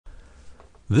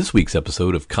This week's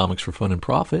episode of Comics for Fun and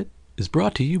Profit is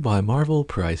brought to you by Marvel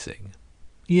Pricing.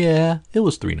 Yeah, it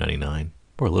was $3.99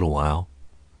 for a little while.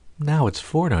 Now it's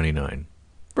 $4.99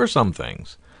 for some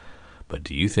things. But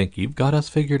do you think you've got us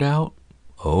figured out?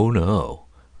 Oh no.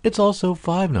 It's also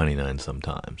 $5.99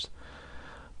 sometimes.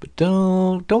 But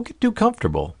don't get too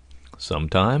comfortable.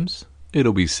 Sometimes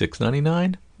it'll be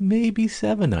 $6.99, maybe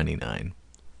 $7.99.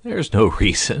 There's no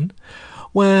reason.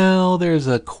 Well, there's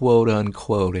a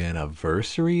quote-unquote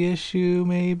anniversary issue,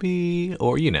 maybe.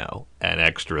 Or, an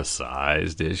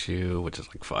extra-sized issue, which is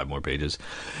like 5 more pages.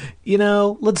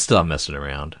 Let's stop messing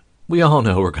around. We all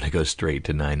know we're going to go straight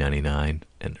to $9.99,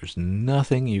 and there's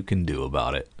nothing you can do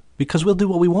about it. Because we'll do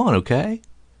what we want, okay?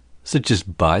 So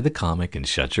just buy the comic and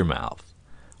shut your mouth.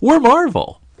 We're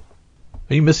Marvel!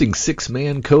 Are you missing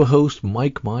six-man co-host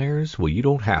Mike Myers? Well, you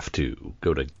don't have to.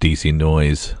 Go to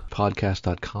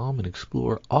DCNoisePodcast.com and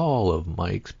explore all of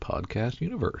Mike's podcast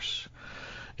universe,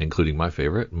 including my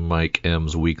favorite, Mike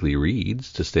M's Weekly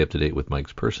Reads, to stay up to date with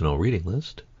Mike's personal reading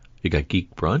list. You got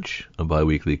Geek Brunch, a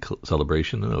bi-weekly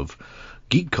celebration of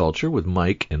geek culture with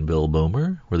Mike and Bill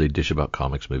Bomer, where they dish about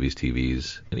comics, movies,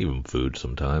 TVs, and even food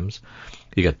sometimes.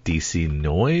 You got DC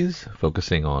Noise,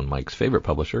 focusing on Mike's favorite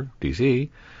publisher, DC.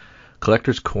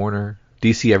 Collector's Corner,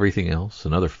 DC Everything Else,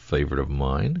 another favorite of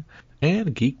mine,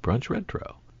 and Geek Brunch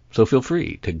Retro. So feel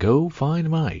free to go find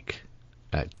Mike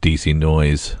at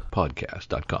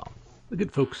DCNoisePodcast.com. The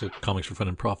good folks at Comics for Fun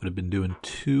and Profit have been doing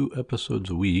 2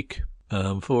 episodes a week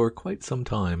for quite some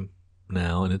time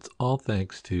now, and it's all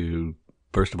thanks to,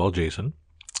 first of all, Jason,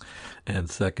 and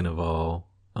second of all,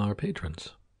 our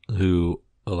patrons, who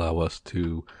allow us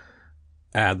to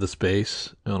add the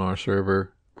space on our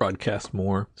server, broadcast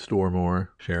more, store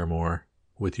more, share more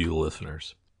with you, the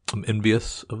listeners. I'm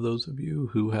envious of those of you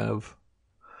who have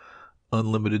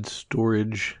unlimited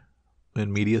storage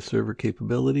and media server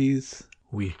capabilities.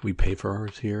 We pay for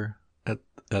ours here at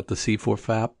the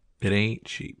C4FAP. It ain't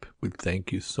cheap. We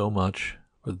thank you so much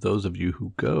for those of you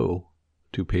who go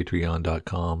to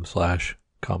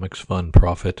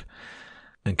patreon.com/comicsfunprofit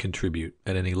and contribute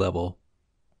at any level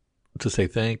to say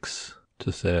thanks,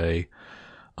 to say,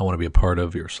 I want to be a part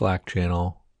of your Slack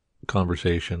channel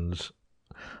conversations.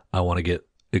 I want to get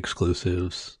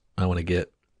exclusives. I want to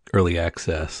get early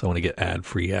access. I want to get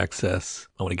ad-free access.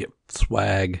 I want to get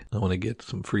swag. I want to get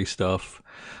some free stuff.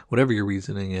 Whatever your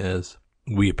reasoning is,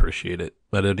 we appreciate it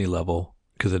at any level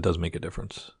because it does make a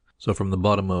difference. So from the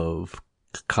bottom of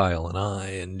Kyle and I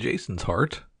and Jason's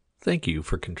heart, thank you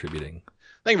for contributing.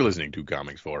 Thank you for listening to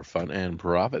Comics for Fun and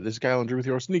Profit. This is Kyle and Drew with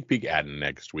your sneak peek at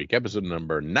next week, episode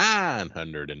number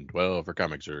 912 for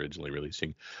comics originally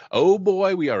releasing. Oh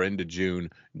boy, we are into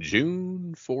June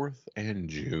 4th and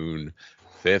June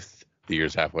 5th. The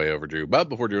year's halfway over, Drew. But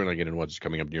before Drew and I get into what's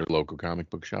coming up in your local comic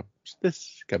book shops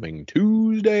this coming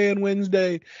Tuesday and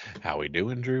Wednesday, how we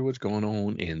doing, Drew? What's going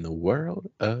on in the world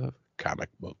of comic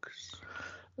books?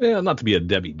 Yeah, not to be a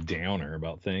Debbie Downer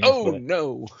about things. Oh,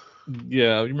 no.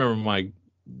 Yeah, you remember my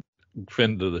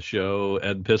friend of the show,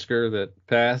 Ed Pisker, that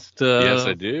passed? Yes,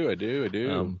 I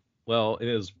do. Well, in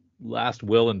his last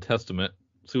will and testament,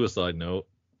 suicide note,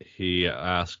 he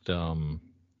asked Jim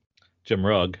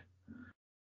Rugg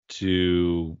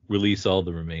to release all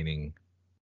the remaining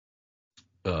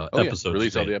episodes.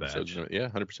 Release all the episodes. Yeah,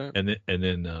 100%.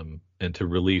 And to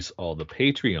release all the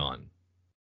Patreon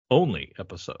only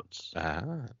episodes.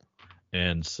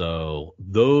 And so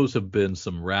those have been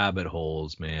some rabbit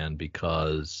holes, man,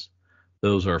 because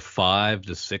those are 5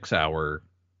 to 6 hour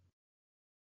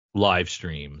live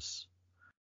streams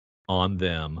on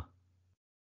them,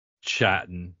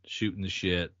 chatting, shooting the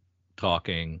shit,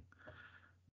 talking,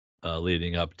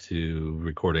 leading up to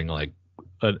recording like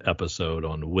an episode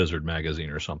on Wizard magazine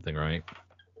or something, right?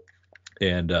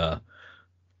 And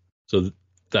so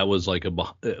that was like it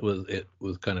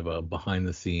was kind of a behind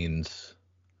the scenes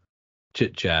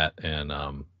chit chat,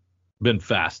 and been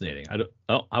fascinating. I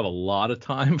don't have a lot of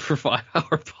time for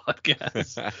 5-hour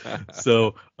podcasts,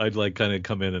 so I'd like kind of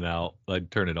come in and out, like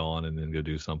turn it on and then go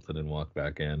do something and walk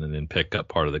back in and then pick up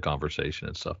part of the conversation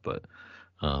and stuff. But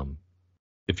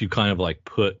if you kind of like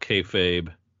put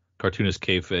cartoonist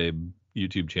kayfabe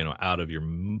YouTube channel out of your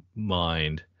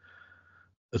mind,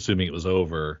 assuming it was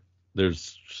over,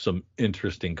 there's some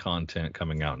interesting content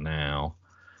coming out now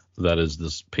that is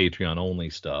this Patreon only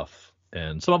stuff.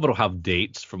 And some of it will have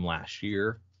dates from last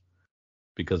year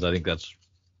because I think that's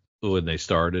when they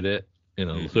started it.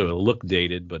 So it'll look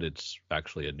dated, but it's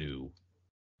actually a new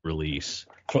release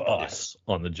for us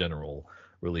on the general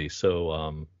release.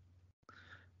 So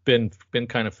been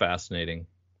kind of fascinating,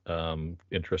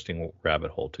 interesting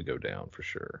rabbit hole to go down for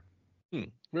sure.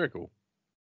 Very cool.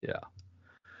 Yeah.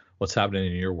 What's happening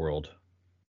in your world?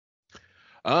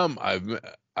 I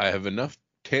have enough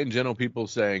tangential people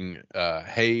saying,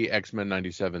 hey, X-Men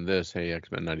 97 this, hey,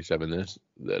 X-Men 97 this,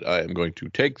 that I am going to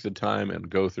take the time and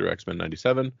go through X-Men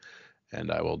 97,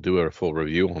 and I will do a full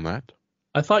review on that.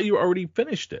 I thought you already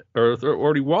finished it, or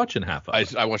already watching half of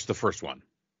it. I watched the first one.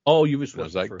 Oh, you just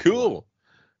watched. I was like, cool. One.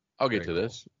 I'll get to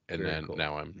this, and then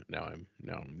now I'm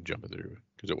jumping through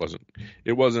because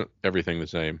it wasn't everything the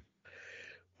same.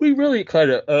 We really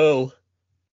kind of owe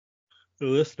the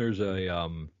listeners a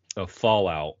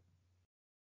Fallout.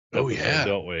 Oh yeah,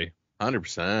 don't we?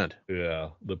 100%. Yeah,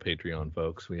 the Patreon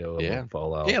folks, we owe them a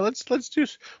Fallout. Yeah, let's do.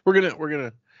 We're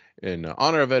gonna in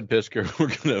honor of Ed Pisker,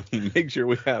 we're gonna make sure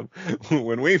we have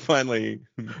when we finally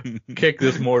kick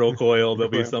this mortal coil. There'll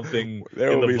be something.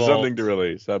 There will be something to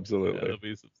release. Absolutely.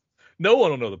 Yeah, no one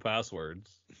will know the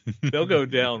passwords. They'll go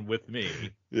down with me.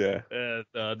 Yeah. And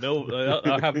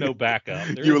I'll have no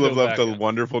backup. You will have left a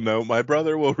wonderful note. My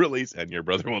brother will release, and your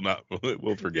brother will not.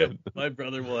 Will forget. My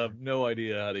brother will have no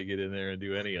idea how to get in there and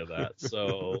do any of that.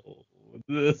 So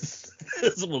this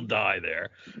will die there.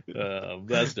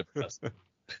 That's depressing.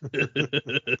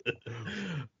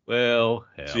 Well,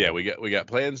 hell. So yeah, we got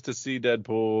plans to see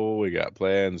Deadpool. We got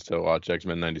plans to watch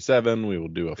X-Men 97. We will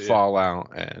do a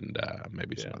Fallout and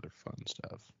maybe some other fun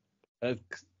stuff.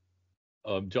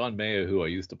 John Mayo, who I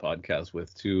used to podcast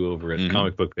with too over at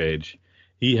Comic Book Page,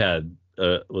 he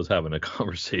was having a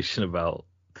conversation about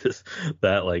this,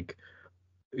 that like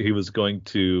he was going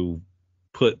to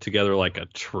put together like a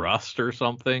trust or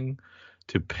something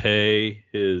to pay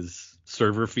his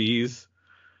server fees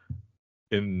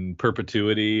in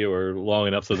perpetuity or long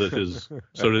enough so that his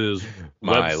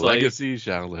my website, legacy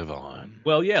shall live on.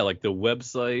 Well, yeah, like the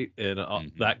website and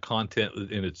that content,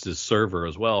 and it's his server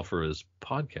as well for his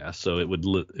podcast. So it would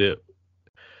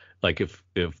like if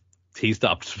he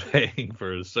stopped paying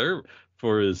for his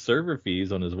server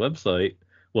fees on his website,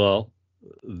 well,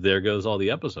 there goes all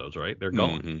the episodes, right? They're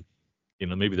gone.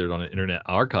 Maybe they're on an internet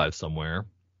archive somewhere,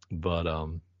 but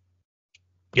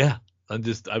yeah.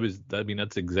 That's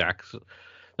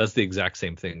the exact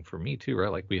same thing for me too, right?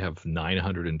 Like we have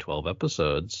 912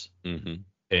 episodes,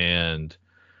 and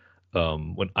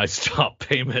when I stop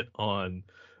payment on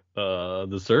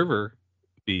the server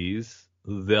fees,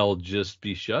 they'll just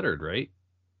be shuttered, right?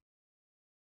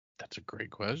 That's a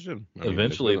great question.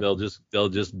 Eventually, they'll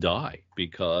just die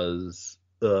because,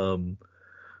 I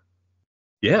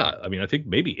think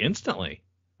maybe instantly,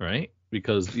 right?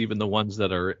 Because even the ones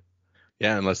that are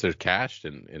unless they're cached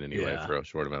in any way for a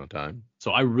short amount of time.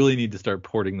 So I really need to start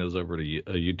porting those over to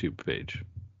a YouTube page,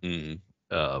 so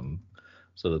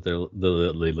that they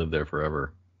live there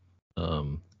forever.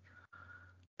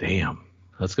 Damn,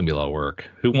 that's gonna be a lot of work.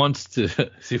 Who wants to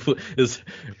is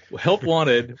help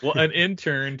wanted? Well, an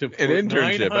intern to put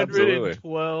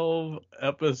 912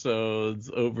 episodes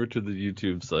over to the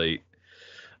YouTube site,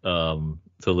 to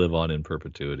live on in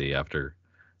perpetuity after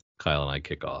Kyle and I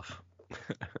kick off.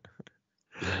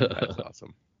 That's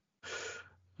awesome.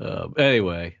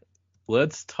 Anyway,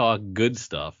 let's talk good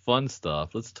stuff, fun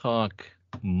stuff. Let's talk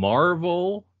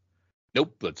Marvel.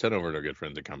 Nope. Let's head over to our good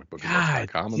friends at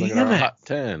comicbookinvest.com and look at our Hot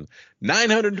 10.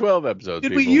 912 episodes.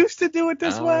 Did we used to do it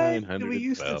this way?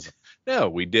 No,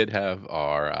 we did have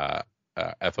our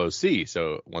FOC.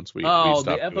 So once we stopped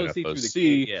doing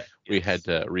FOC, we had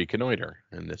to reconnoiter.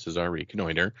 And this is our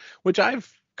reconnoiter, which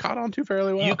I've caught on to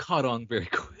fairly well. You caught on very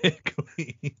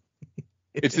quickly.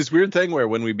 It's this weird thing where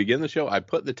when we begin the show, I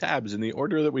put the tabs in the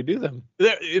order that we do them.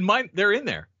 They're in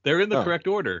there. They're in the correct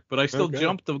order. But I still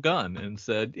jumped the gun and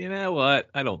said, you know what?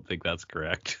 I don't think that's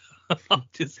correct.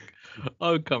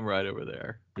 I'll come right over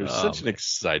there. You're such an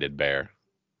excited bear.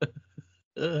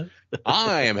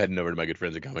 I am heading over to my good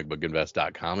friends at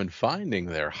comicbookinvest.com and finding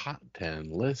their Hot 10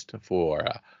 list for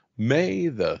May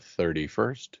the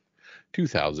 31st,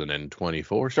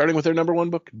 2024, starting with their number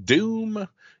one book, Doom,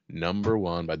 number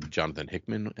one by Jonathan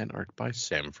Hickman and art by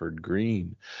Sanford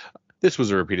Green. This was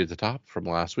a repeat at the top from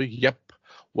last week. Yep.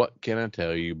 What can I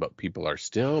tell you? But people are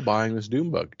still buying this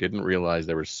Doom book. Didn't realize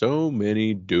there were so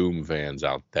many Doom fans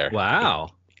out there. Wow.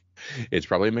 It's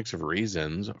probably a mix of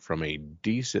reasons from a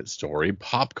decent story,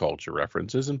 pop culture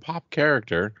references, and popular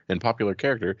character,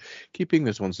 keeping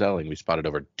this one selling. We spotted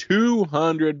over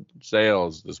 200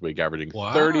 sales this week, averaging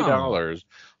 $30.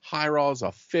 High rolls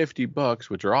of $50,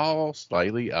 which are all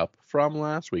slightly up from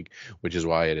last week, which is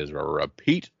why it is a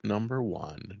repeat number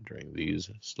one during these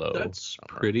slow. That's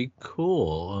pretty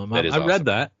cool. I awesome. Read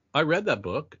that. I read that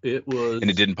book. It was,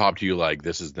 and it didn't pop to you like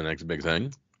this is the next big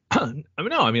thing. I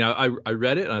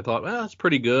read it and I thought, well, that's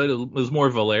pretty good. It was more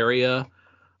Valeria,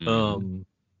 a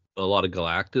lot of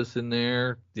Galactus in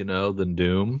there, than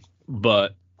Doom.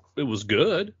 But it was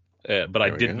good, but I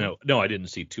There we didn't go. know. No, I didn't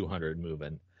see 200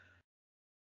 moving,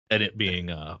 and it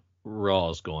being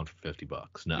Raw's going for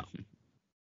 $50. No.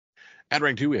 At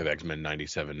rank 2, we have X-Men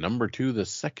 97, number 2, the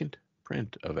second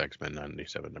print of X-Men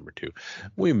 97, number 2.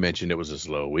 We mentioned it was a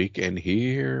slow week, and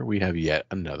here we have yet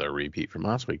another repeat from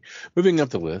last week. Moving up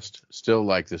the list, still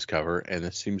like this cover, and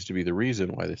this seems to be the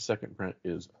reason why the second print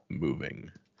is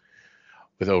moving.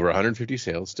 With over 150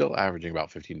 sales, still averaging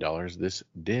about $15, this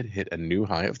did hit a new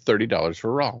high of $30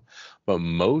 for Raw, but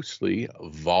mostly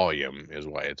volume is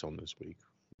why it's on this week.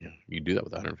 Yeah, you do that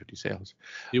with 150 sales.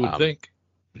 You would think.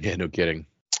 Yeah, no kidding.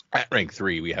 At rank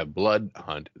 3, we have Blood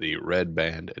Hunt, the Red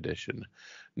Band edition.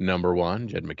 Number 1,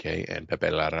 Jed McKay and Pepe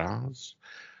Larraz.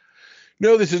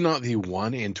 No, this is not the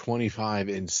 1 in 25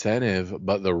 incentive,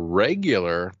 but the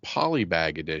regular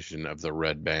polybag edition of the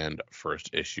Red Band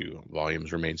first issue.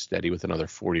 Volumes remain steady with another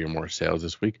 40 or more sales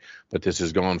this week, but this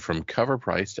has gone from cover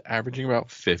price to averaging about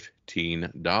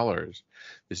 $15.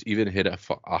 This even hit a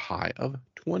high of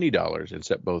 $20 and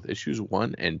set both issues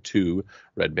 1 and 2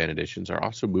 Red Band editions are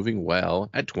also moving well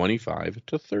at $25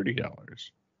 to $30.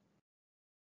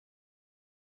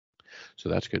 So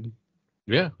that's good.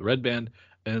 Yeah, Red Band.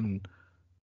 And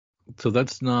so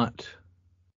that's not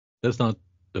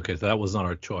okay. So that was not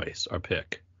our choice, our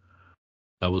pick.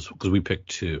 That was because we picked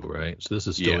 2, right? So this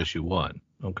is still issue 1.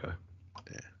 Okay.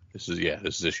 Yeah, this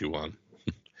is issue 1.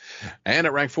 And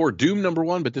at rank 4, Doom number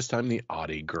 1, but this time the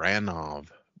Adi Granov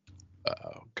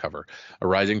cover. A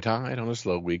rising tide on a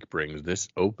slow week brings this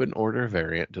open order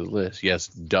variant to the list. Yes,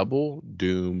 double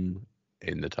Doom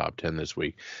in the top 10 this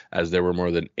week, as there were more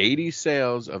than 80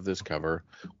 sales of this cover,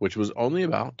 which was only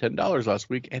about $10 last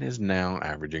week and is now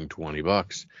averaging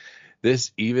 $20.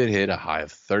 This even hit a high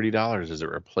of $30 as it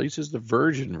replaces the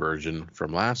Virgin version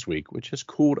from last week, which has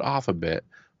cooled off a bit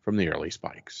from the early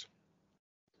spikes.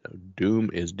 So Doom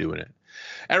is doing it.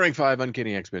 At rank 5,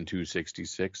 Uncanny X-Men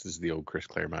 266. This is the old Chris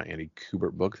Claremont, Andy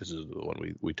Kubert book. This is the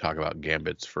one we talk about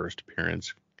Gambit's first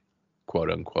appearance, quote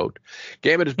unquote.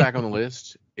 Gambit is back on the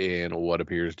list in what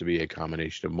appears to be a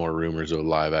combination of more rumors of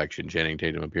live action Channing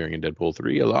Tatum appearing in Deadpool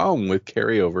 3, along with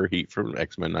carryover heat from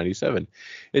X-Men 97.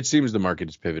 It seems the market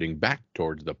is pivoting back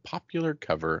towards the popular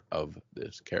cover of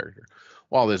this character.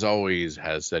 While this always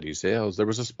has steady sales, there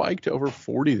was a spike to over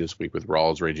 40 this week, with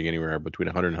Raws ranging anywhere between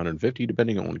 100 and 150,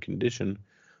 depending on condition.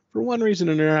 For one reason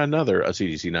or another, a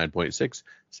CDC 9.6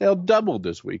 sale doubled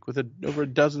this week with over a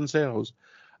dozen sales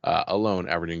alone,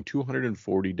 averaging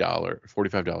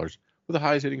 $245, with the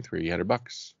highs hitting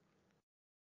 $300.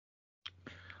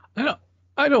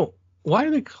 I don't. Why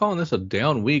are they calling this a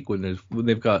down week when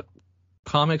they've got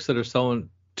comics that are selling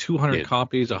 200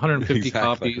 copies, 150 exactly.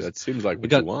 copies? That seems like what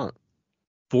you want.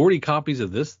 40 copies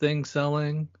of this thing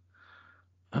selling.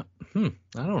 I don't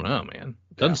know, man.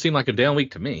 Doesn't seem like a down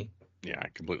week to me. Yeah, I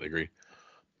completely agree.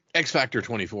 X Factor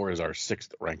 24 is our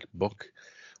 6th ranked book.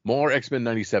 More X-Men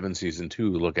 97 Season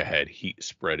 2 look ahead, heat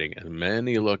spreading, and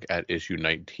many look at issue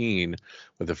 19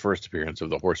 with the first appearance of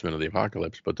the Horsemen of the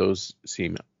Apocalypse, but those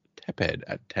seem tepid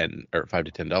at $5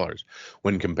 to $10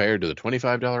 when compared to the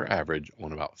 $25 average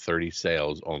on about 30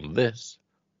 sales on this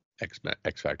X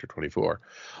Factor 24.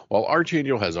 While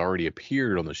Archangel has already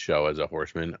appeared on the show as a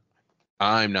Horseman,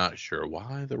 I'm not sure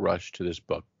why the rush to this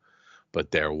book, but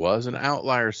there was an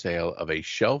outlier sale of a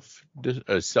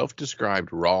self-described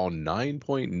Raw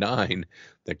 9.9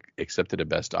 that accepted a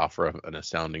best offer of an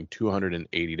astounding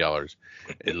 $280.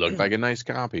 It looked like a nice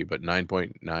copy, but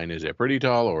 9.9 is a pretty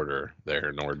tall order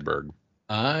there, Nordberg.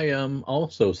 I am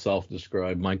also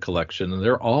self-described my collection, and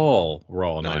they're all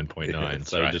Raw 9.9,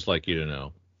 so I'd just like you to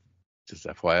know. Just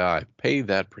FYI, pay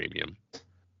that premium.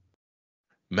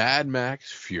 Mad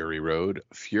Max Fury Road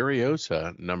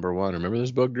Furiosa number 1. Remember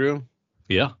this book, Drew?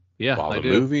 Yeah, While the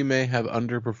movie may have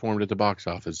underperformed at the box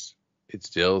office, it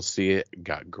still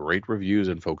got great reviews,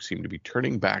 and folks seem to be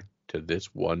turning back to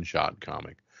this one-shot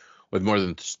comic. With more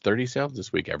than 30 sales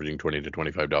this week, averaging $20 to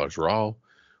 $25 raw,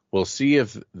 we'll see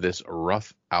if this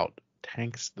rough out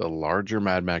tanks the larger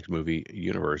Mad Max movie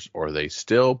universe, or they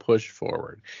still push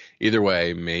forward. Either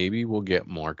way, maybe we'll get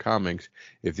more comics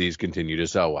if these continue to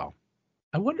sell well.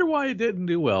 I wonder why it didn't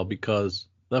do well, because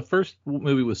the first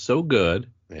movie was so good.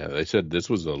 Yeah, they said this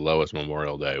was the lowest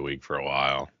Memorial Day week for a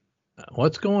while.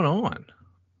 What's going on?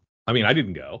 I mean, I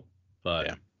didn't go, but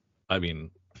yeah. I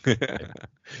mean,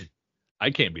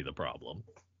 I can't be the problem.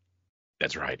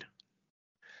 That's right.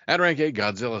 At rank 8,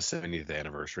 Godzilla 70th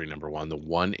Anniversary number 1, the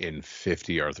 1 in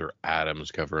 50 Arthur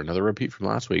Adams cover. Another repeat from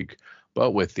last week,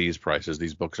 but with these prices,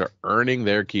 these books are earning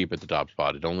their keep at the top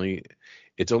spot.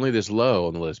 It's only this low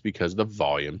on the list because the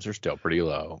volumes are still pretty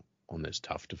low on this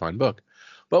tough to find book.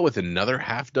 but with another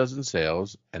half dozen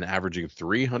sales and averaging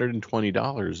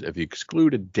 $320 if you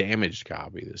exclude a damaged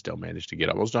copy, they still managed to get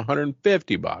almost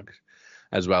 $150,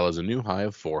 as well as a new high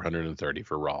of $430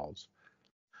 for Rawls.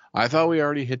 I thought we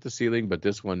already hit the ceiling, but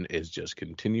this one is just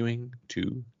continuing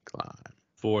to climb.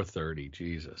 430,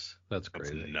 Jesus, that's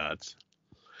crazy. That's nuts.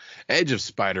 Edge of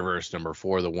Spider-Verse number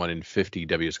 4, the 1 in 50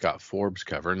 W. Scott Forbes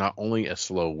cover. Not only a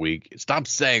slow week, stop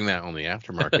saying that on the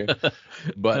aftermarket,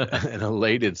 but an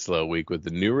elated slow week with the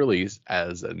new release,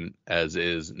 as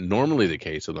is normally the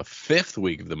case on the 5th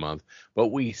week of the month. But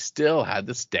we still had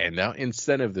the standout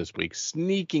incentive this week,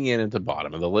 sneaking in at the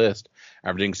bottom of the list,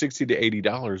 averaging $60 to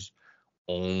 $80.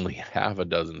 Only half a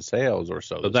dozen sales or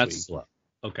so. But that's week. slow.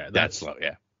 Okay, that's slow.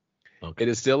 Yeah. Okay. It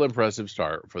is still an impressive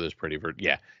start for this pretty bird.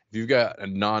 Yeah, if you've got a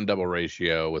non-double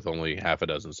ratio with only half a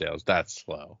dozen sales, that's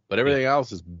slow. But everything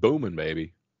else is booming,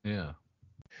 baby. Yeah.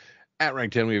 At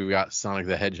rank 10, we've got Sonic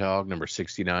the Hedgehog, number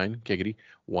 69, Kickity,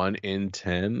 1 in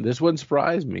 10. This one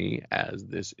surprised me, as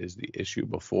this is the issue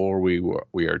before we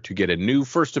are to get a new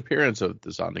first appearance of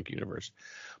the Sonic universe.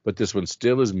 But this one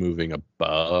still is moving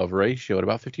above ratio at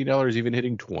about $15, even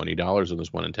hitting $20 on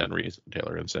this 1 in 10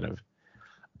 retailer incentive.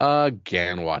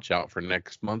 Again, watch out for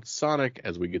next month's Sonic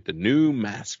as we get the new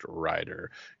Masked Rider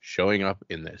showing up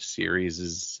in the series'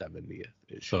 70th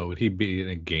issue. So would he be in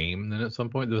a game then at some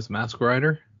point, this Masked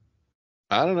Rider?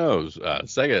 I don't know.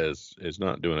 Sega is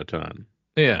not doing a ton.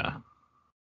 Yeah.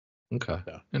 Okay.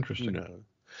 So, interesting.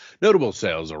 Notable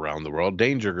sales around the world.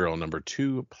 Danger Girl number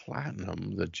 2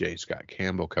 Platinum, the J. Scott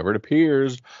Campbell cover. It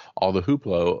appears all the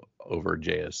hoopla over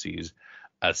JSC's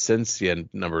Ascension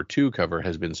number 2 cover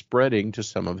has been spreading to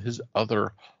some of his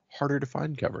other harder to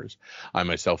find covers. I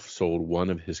myself sold one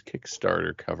of his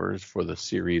Kickstarter covers for the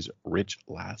series Rich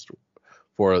last week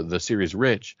for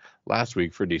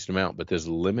a decent amount, but this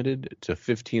limited to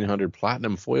 1,500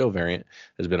 platinum foil variant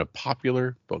has been a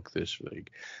popular book this week.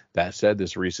 That said,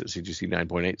 this recent CGC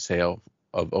 9.8 sale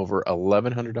of over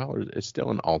 $1,100 is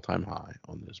still an all-time high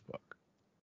on this book.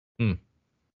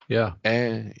 Yeah.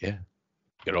 And yeah.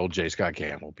 Good old J. Scott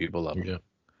Campbell. People love him. Yeah.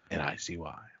 And I see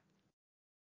why.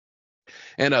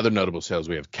 And other notable sales,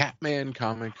 we have Catman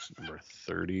Comics number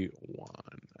 31,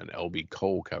 an LB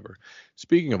Cole cover.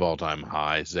 Speaking of all-time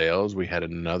high sales, we had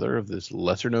another of this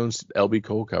lesser-known LB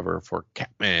Cole cover for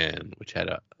Catman, which had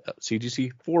a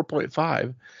CGC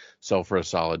 4.5, sell for a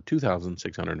solid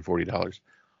 $2,640.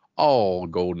 All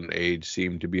Golden Age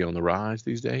seem to be on the rise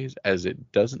these days, as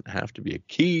it doesn't have to be a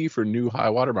key for new high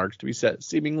watermarks to be set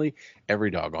seemingly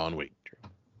every doggone week.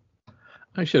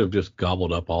 I should have just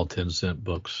gobbled up all 10-cent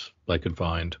books I could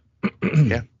find.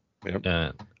 Yeah.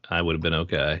 I would have been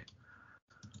okay.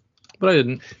 But I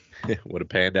didn't. Would have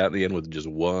panned out in the end with just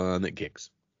one that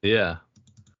kicks. Yeah.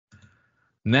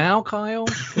 Now, Kyle,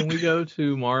 can we go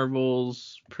to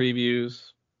Marvel's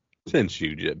previews? Since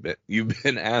you've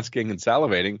been asking and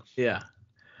salivating. Yeah.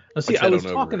 Now, see, I was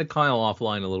talking to Kyle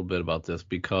offline a little bit about this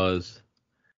because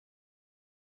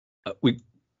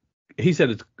he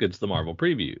said it's the Marvel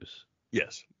previews.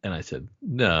 Yes. And I said,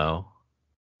 no,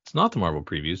 it's not the Marvel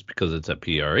previews because it's at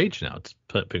PRH now. It's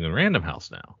Penguin Random House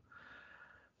now.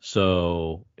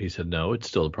 So he said, no, it's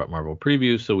still the Marvel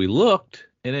previews. So we looked,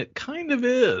 and it kind of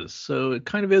is. So it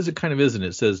kind of is, it kind of isn't.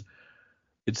 It says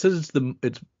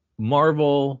it's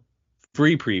Marvel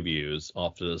free previews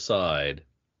off to the side.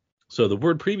 So the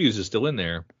word previews is still in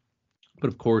there. But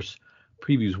of course,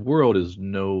 Previews World is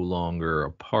no longer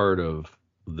a part of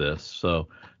this. So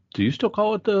do you still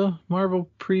call it the Marvel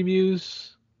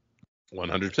previews?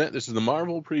 100%. This is the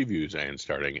Marvel previews, and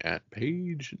starting at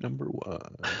page number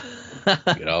 1.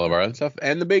 Get all of our other stuff.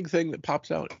 And the big thing that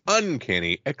pops out,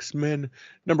 Uncanny X-Men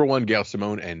number 1, Gail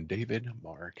Simone and David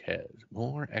Marquez.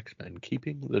 More X-Men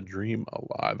keeping the dream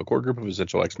alive. A core group of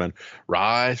essential X-Men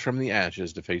rise from the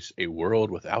ashes to face a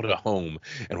world without a home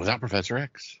and without Professor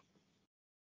X.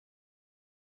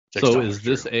 So is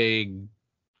this a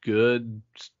good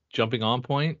jumping on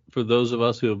point for those of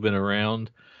us who have been around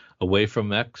away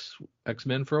from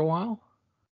X-Men for a while?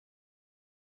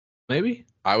 Maybe?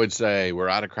 I would say we're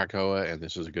out of Krakoa, and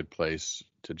this is a good place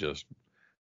to just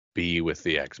be with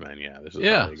the X-Men. Yeah, this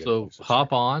is so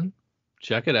hop on,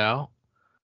 check it out,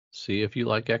 see if you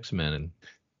like X-Men. And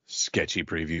sketchy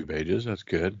preview pages, that's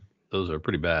good. Those are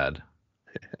pretty bad.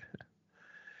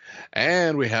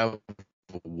 And we have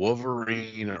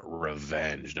Wolverine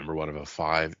Revenge, number 1 of a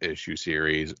 5-issue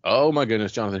series. Oh my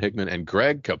goodness, Jonathan Hickman and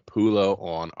Greg Capullo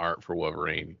on art for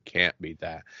Wolverine. Can't beat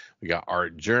that. We got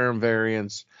Art Germ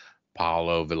variants,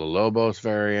 Paulo Villalobos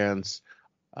variants,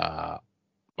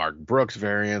 Mark Brooks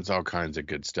variants, all kinds of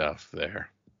good stuff there.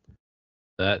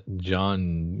 That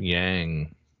John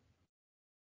Yang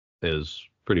is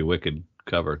pretty wicked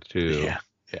cover too. Yeah,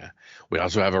 yeah. We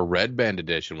also have a red band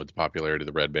edition with the popularity of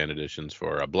the red band editions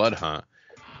for a Blood Hunt.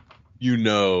 You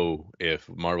know, if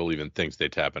Marvel even thinks they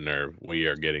tap a nerve, we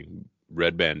are getting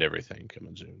red band everything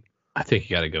coming soon. I think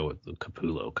you got to go with the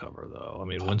Capullo cover, though. I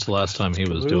mean, when's the last time he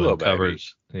was doing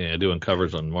covers? Yeah, doing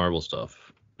covers on Marvel stuff.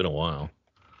 Been a while.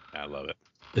 I love it.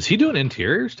 Is he doing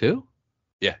interiors too?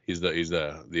 Yeah, he's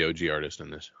the OG artist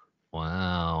in this.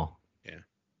 Wow. Yeah.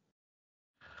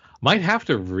 Might have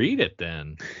to read it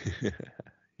then.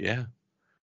 Yeah.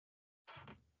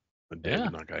 But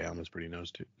David Nakayama's pretty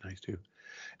nice too.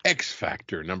 X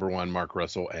Factor, #1, Mark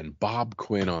Russell and Bob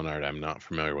Quinn on art. I'm not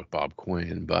familiar with Bob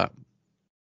Quinn, but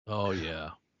oh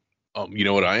yeah. You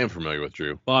know what I am familiar with,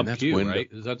 Drew? Bob Q, right?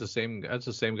 Is that the same? That's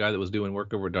the same guy that was doing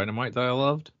work over Dynamite that I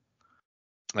loved.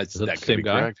 That the same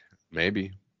guy? Correct.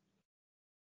 Maybe.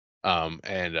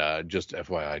 And just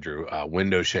FYI, Drew,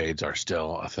 window shades are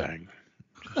still a thing.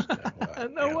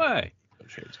 No way. Window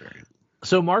shades variant.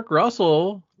 So Mark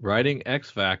Russell writing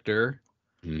X Factor.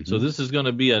 Mm-hmm. So this is going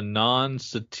to be a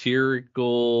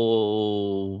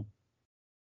non-satirical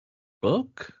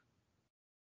book,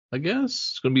 I guess.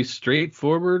 It's going to be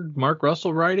straightforward Mark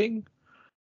Russell writing.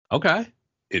 Okay.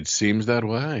 It seems that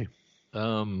way.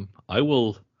 I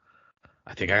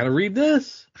think I got to read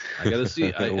this. I got to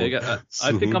see. I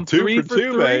think I'm 3 for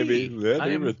 3. Baby. I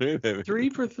am 3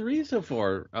 for 3 so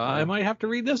far. I might have to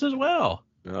read this as well.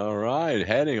 All right.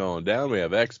 Heading on down, we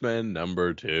have X-Men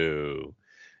 #2.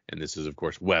 And this is, of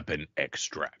course, Weapon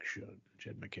Extraction.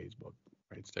 Jed McKay's book.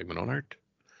 Right, segment on art.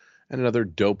 And another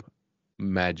dope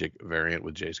magic variant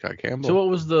with J. Scott Campbell. So what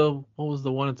was the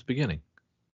one at the beginning?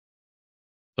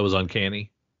 That was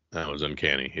Uncanny? That was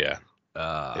Uncanny, yeah.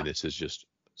 And this is just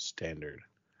standard.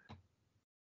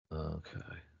 Okay.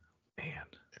 Man.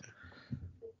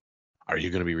 Are you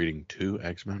going to be reading 2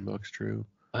 X-Men books, Drew?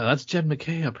 That's Jed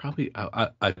McKay.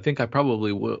 I think I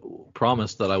probably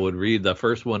promised that I would read the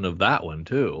first one of that one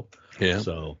too. Yeah.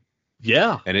 So,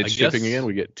 yeah. And it's shipping again.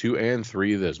 We get 2 and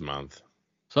 3 this month.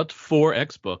 So that's 4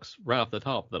 X books right off the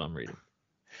top that I'm reading.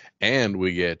 And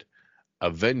we get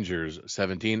Avengers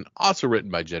 17, also written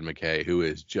by Jed McKay, who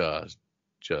is just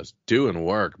doing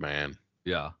work, man.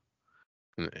 Yeah.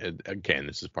 And again,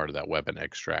 this is part of that Weapon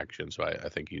Extraction, so I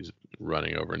think he's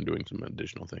running over and doing some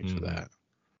additional things for that.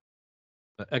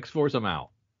 X-Force, I'm out.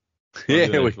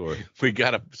 Yeah, we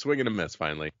got a swing and a miss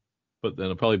finally. But then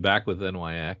I'm probably back with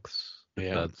NYX.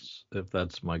 If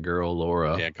that's my girl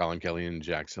Laura. Yeah, Colin Kelly and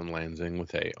Jackson Lansing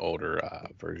with a older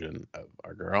version of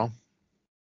our girl.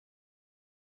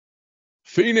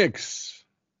 Phoenix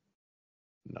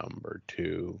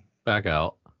 #2. Back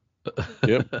out.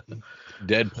 Yep.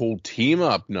 Deadpool Team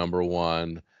Up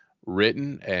 #1,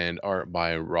 written and art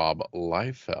by Rob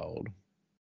Liefeld.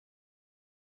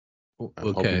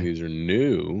 I'm hoping these are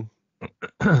new.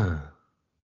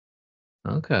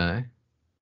 Okay.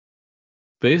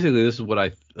 Basically, this is what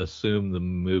I assume the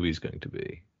movie's going to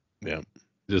be. Yeah.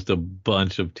 Just a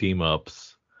bunch of team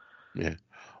ups. Yeah.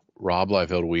 Rob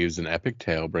Liefeld weaves an epic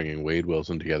tale bringing Wade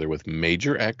Wilson together with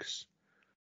Major X,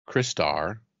 Chris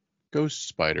Starr, Ghost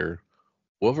Spider,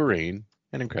 Wolverine,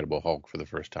 and Incredible Hulk for the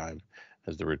first time,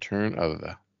 as the return of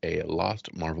a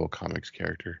lost Marvel Comics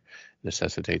character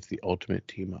necessitates the ultimate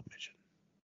team-up mission.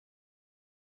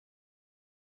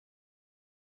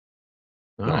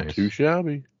 Nice. Not too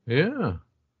shabby. Yeah.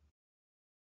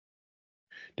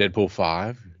 Deadpool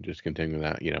 5, just continuing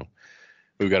that,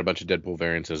 we've got a bunch of Deadpool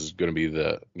variants. This is going to be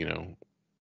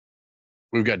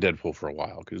we've got Deadpool for a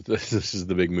while because this is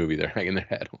the big movie they're hanging their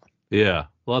head on. Yeah,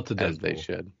 lots of Deadpool. As they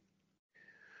should.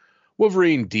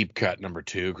 Wolverine Deep Cut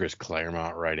 #2, Chris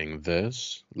Claremont writing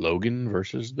this. Logan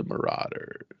versus the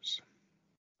Marauders.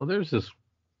 Well, there's this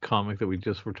comic that we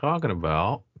just were talking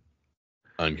about.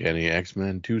 Uncanny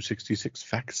X-Men 266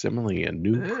 facsimile, a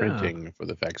new printing for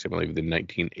the facsimile of the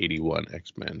 1981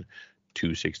 X-Men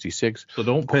 266. So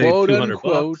don't pay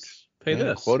 $200. Pay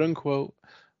this. Quote unquote,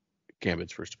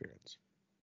 Gambit's first appearance.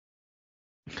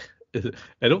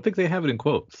 I don't think they have it in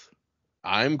quotes.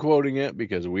 I'm quoting it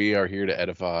because we are here to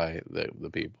edify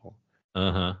the people.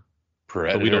 Uh-huh.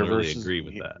 Predator but we don't really versus, agree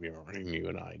with that. You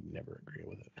and I never agree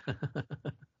with it.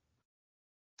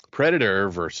 Predator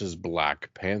versus Black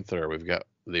Panther. We've got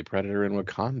the Predator in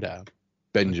Wakanda.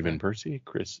 Benjamin Percy,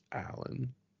 Chris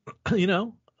Allen.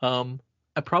 I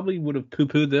probably would have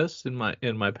poo-pooed this in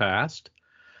my past,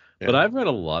 but I've read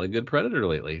a lot of good Predator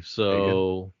lately,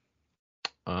 so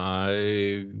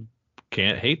I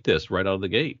can't hate this right out of the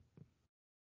gate.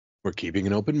 We're keeping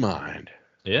an open mind.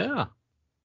 Yeah.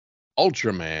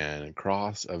 Ultraman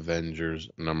Cross Avengers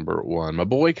 #1. My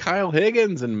boy Kyle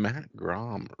Higgins and Matt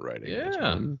Grom writing this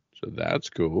one. So that's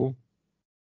cool.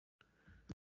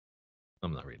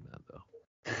 I'm not reading that though.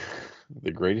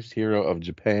 The greatest hero of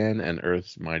Japan and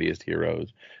Earth's mightiest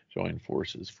heroes join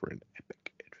forces for an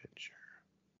epic adventure.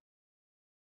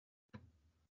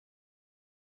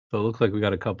 So it looks like we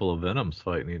got a couple of Venoms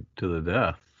fighting to the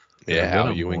death. Yeah,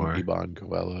 Hal Ewing, Iban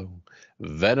Coelho.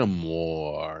 Venom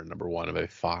War, #1 of a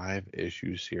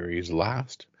 5-issue series.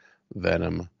 Last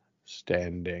Venom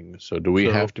standing. So do we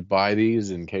have to buy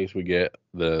these in case we get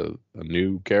a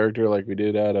new character like we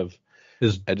did out of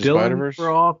Is Edge of Dylan Spider-Verse?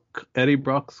 Brock Eddie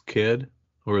Brock's kid?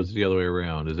 Or is it the other way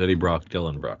around? Is Eddie Brock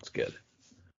Dylan Brock's kid?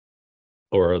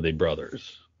 Or are they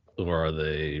brothers? Or are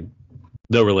they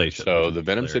no relation? So the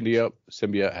Venom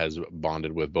symbiote has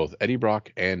bonded with both Eddie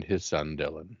Brock and his son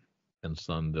Dylan.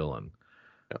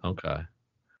 Yep. Okay.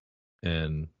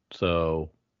 And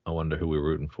so I wonder who we're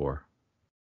rooting for.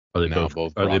 Are they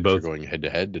both are going head to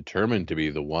head, determined to be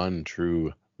the one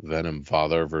true Venom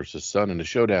father versus son in a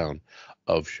showdown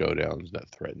of showdowns that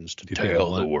threatens to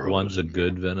tail the world. One's a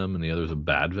good Venom and the other's a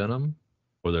bad Venom?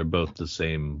 Or they're both the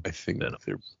same? I think Venom?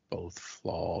 They're both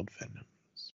flawed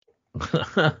Venoms.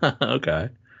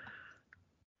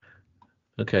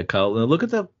 Okay, Kyle. Now look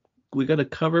at that. We got a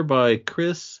cover by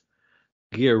Chris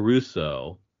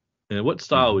Giarusso. And what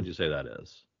style would you say that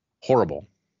is? Horrible.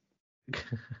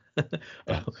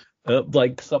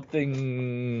 Like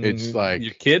something it's like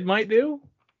your kid might do?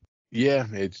 Yeah,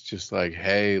 it's just like,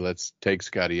 hey, let's take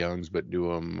Scotty Young's, but do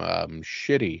them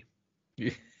shitty.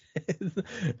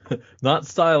 Not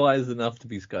stylized enough to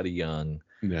be Scotty Young.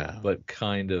 No. But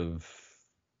kind of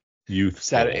youthful.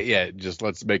 Saturday, yeah, just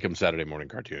let's make them Saturday morning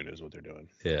cartoon is what they're doing.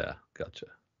 Yeah, gotcha.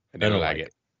 I don't like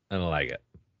it. I don't like it.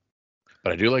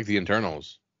 But I do like the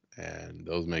internals, and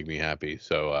those make me happy.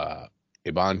 So,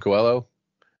 Iban Coelho.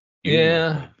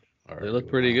 Yeah, they look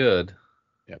pretty good.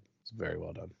 Yep, it's very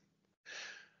well done.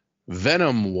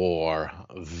 Venom War,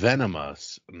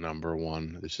 Venomous,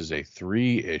 #1. This is a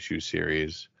 3-issue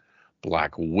series.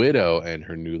 Black Widow and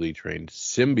her newly trained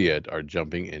symbiote are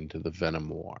jumping into the Venom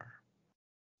War.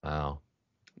 Wow.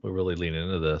 We're really leaning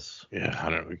into this.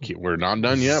 Yeah, we're not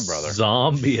done yet, brother.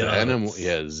 Zombiotes. Venom,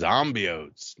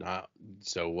 zombiotes. Not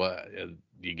so what?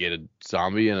 You get a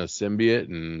zombie and a symbiote,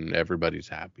 and everybody's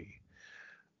happy.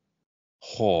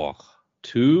 Oh.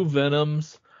 2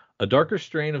 Venoms. A darker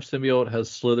strain of symbiote has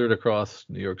slithered across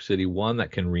New York City. One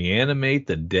that can reanimate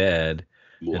the dead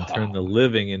and turn the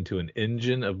living into an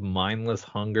engine of mindless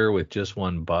hunger with just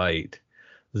one bite.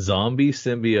 Zombie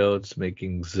symbiotes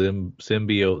making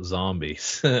symbiote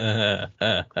zombies.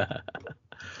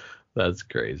 That's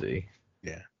crazy.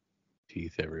 Yeah.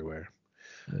 Teeth everywhere.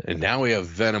 And now we have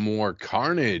Venom War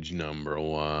Carnage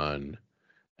 #1.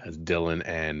 As Dylan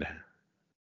and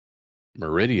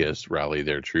Meridius rally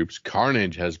their troops,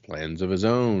 Carnage has plans of his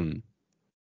own.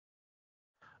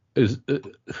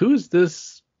 Who's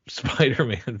this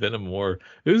Spider-Man Venom War?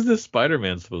 Who's this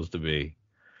Spider-Man supposed to be?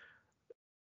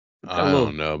 I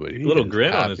don't know, but he's little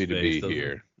grin on his happy to face, be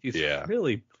here. He's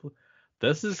really.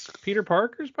 This is Peter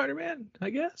Parker Spider-Man, I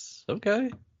guess.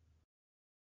 Okay.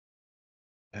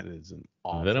 That is an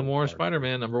awful Venom War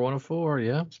Spider-Man #1 of 4.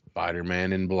 Yeah.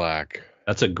 Spider-Man in black.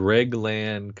 That's a Greg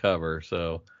Land cover,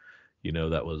 so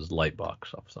that was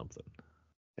Lightbox off something.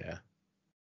 Yeah.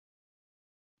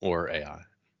 Or AI.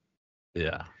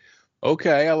 Yeah.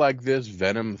 Okay, I like this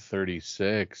Venom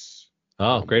 36.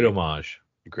 Oh, great homage.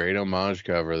 Great homage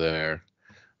cover there.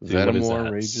 Venom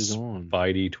War rages on.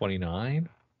 Spidey 29?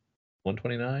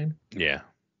 129? Yeah.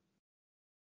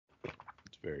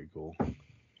 It's very cool.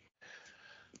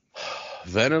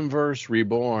 Venomverse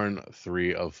Reborn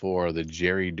 3 of 4. The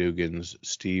Jerry Dugans,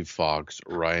 Steve Fox,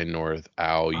 Ryan North,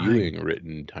 Al Ewing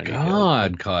written Tiny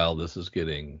God, Kyle, this is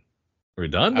getting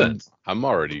redundant. I'm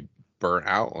already burnt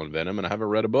out on Venom, and I haven't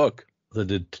read a book.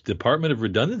 The Department of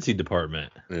Redundancy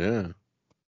Department. Yeah.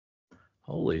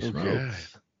 Holy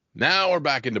smokes. Now we're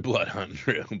back into Blood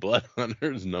Hunter. Blood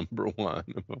Hunter's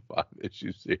 #1 of a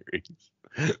 5-issue series.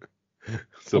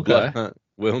 So Blood Hunt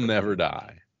will never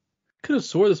die. Could have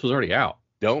swore this was already out.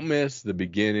 Don't miss the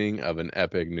beginning of an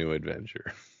epic new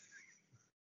adventure.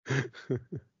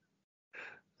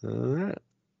 All right.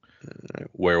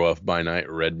 Werewolf by Night,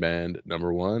 Red Band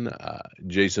 #1.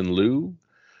 Jason Liu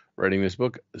writing this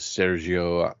book.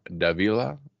 Sergio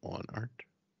Davila on art.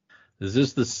 Is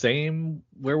this the same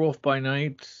Werewolf by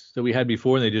Night that we had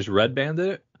before and they just red banded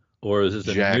it? Or is this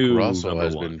a Jack new Russell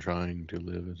has #1? been trying to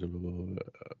live as a...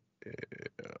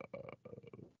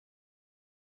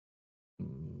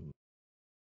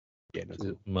 Yeah,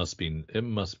 It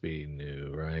must be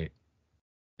new, right?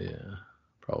 Yeah,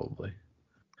 probably.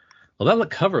 Well, that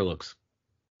cover looks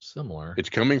similar. It's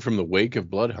coming from the wake of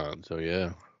Blood Hunt, so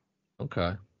yeah.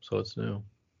 Okay, so it's new.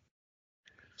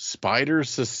 Spider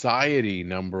Society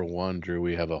 #1, Drew.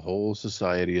 We have a whole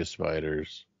society of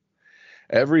spiders.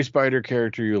 Every spider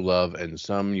character you love and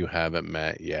some you haven't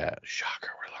met yet. Shocker,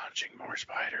 we're launching more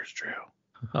spiders, Drew.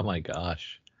 Oh my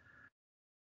gosh.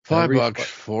 $5,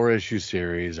 4-issue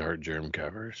series, art germ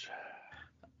covers.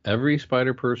 Every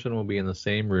spider person will be in the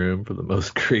same room for the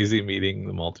most crazy meeting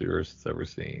the multiverse has ever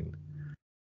seen.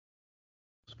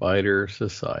 Spider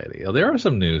Society. Oh, there are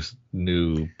some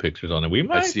new pictures on it.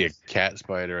 I see a cat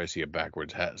spider. I see a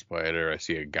backwards hat spider. I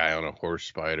see a guy on a horse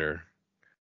spider.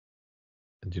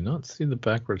 I do not see the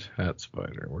backwards hat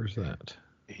spider. Where's that?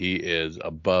 He is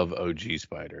above OG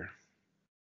spider.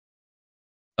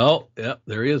 Oh, yep,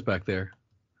 there he is back there.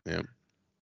 Yep.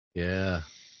 Yeah,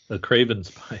 the Craven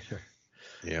spider.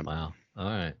 Yep. Wow. All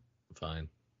right, fine.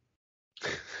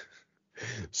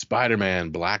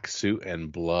 Spider-Man, Black Suit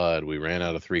and Blood. We ran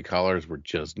out of 3 colors. We're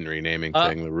just renaming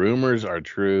thing. The rumors are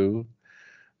true.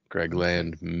 Greg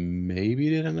Land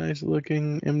maybe did a nice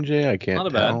looking MJ. I can't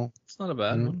tell. It's not a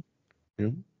bad one. Yeah.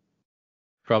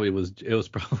 It was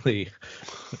probably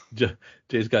J.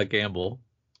 Scott Campbell.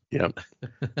 Yep.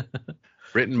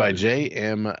 Written by J.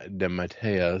 M.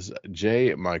 DeMatteis,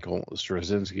 J. Michael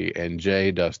Straczynski, and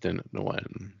J. Dustin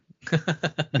Nguyen.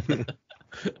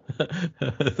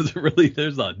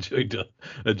 There's not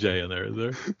a J in there, is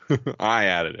there? I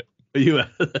added it. You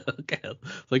added it? Okay.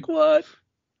 It's like, what?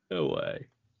 No way.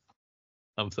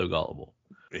 I'm so gullible.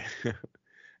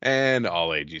 And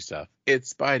all agey stuff.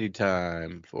 It's Spidey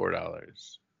time.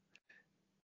 $4.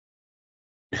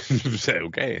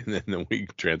 Okay, and then we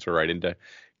transfer right into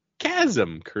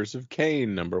Chasm, Curse of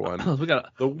Cain, #1. We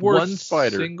got the worst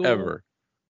spider ever.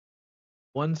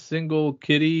 One single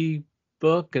kitty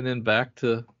book, and then back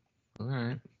to. All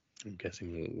right. I'm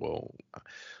guessing. Whoa.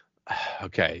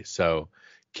 Okay, so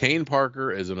Kane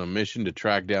Parker is on a mission to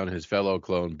track down his fellow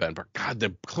clone Ben Parker. God,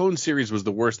 the clone series was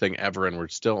the worst thing ever, and we're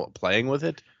still playing with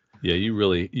it. Yeah, you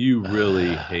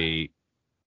really hate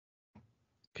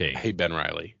Kane. I hate Ben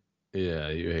Reilly. Yeah,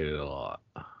 you hate it a lot.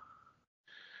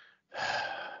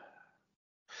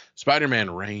 Spider-Man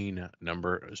Reign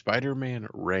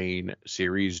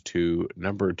Series 2,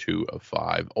 #2 of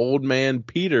 5. Old Man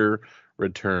Peter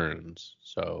returns,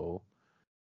 so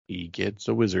he gets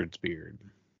a wizard's beard.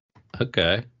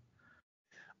 Okay.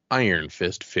 Iron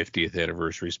Fist 50th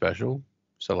Anniversary Special,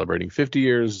 celebrating 50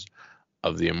 years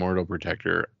of the Immortal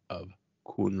Protector of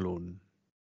Kunlun.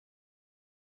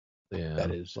 Yeah.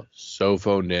 That is so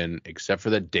phoned in, except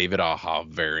for that David Aha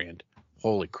variant.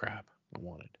 Holy crap, I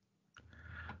want it.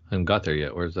 I haven't got there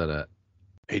yet. Where's that at?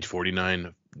 Page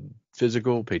 49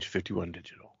 physical, page 51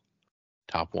 digital.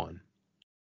 Top 1.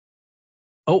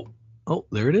 Oh,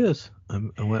 there it is. I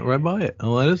went right by it.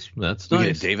 Oh, that's nice. We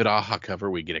get a David Aha cover.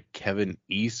 We get a Kevin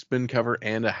Eastman cover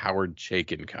and a Howard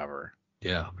Chaykin cover.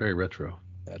 Yeah, very retro.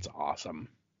 That's awesome.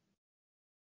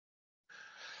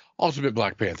 Ultimate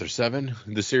Black Panther 7.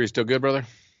 The series still good, brother?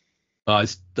 I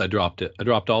dropped it. I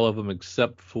dropped all of them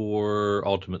except for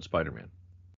Ultimate Spider-Man.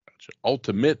 Gotcha.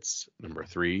 Ultimates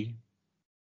 #3.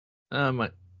 I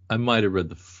might have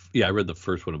read I read the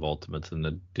first one of Ultimates and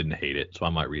then didn't hate it, so I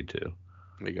might read 2.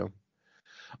 There you go.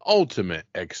 Ultimate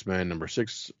X-Men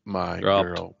 #6. My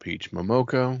Girl Peach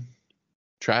Momoko.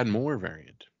 Trad Moore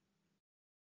variant.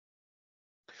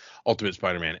 Ultimate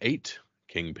Spider-Man 8.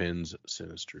 Kingpin's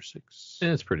Sinister 6.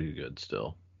 And it's pretty good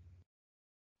still.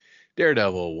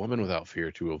 Daredevil, Woman Without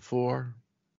Fear 204.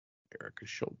 Erica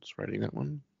Schultz writing that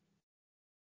one.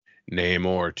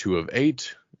 Namor 2 of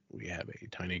 8. We have a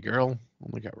tiny girl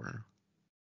on the cover.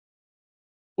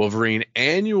 Wolverine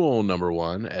Annual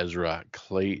 #1. Ezra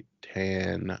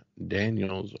Clayton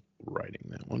Daniels writing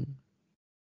that one.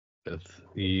 With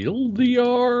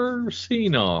Ildr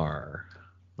Cinar.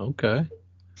 Okay.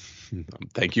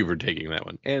 Thank you for taking that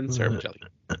one. And Sarah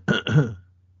Pacelli.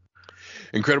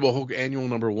 Incredible Hulk Annual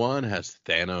 #1 has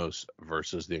Thanos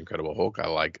versus the Incredible Hulk. I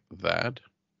like that.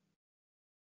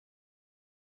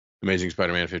 Amazing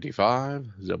Spider-Man 55.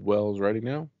 Zeb Wells writing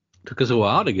now. Took us a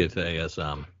while to get to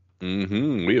ASM.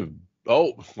 We have,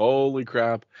 holy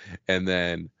crap. And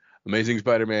then Amazing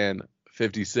Spider-Man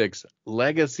 56,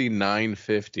 Legacy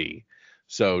 950.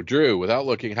 So, Drew, without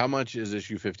looking, how much is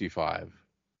issue 55?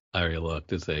 I already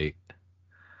looked. It's 8.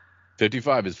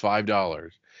 55 is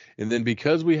 $5. And then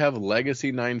because we have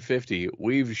Legacy 950,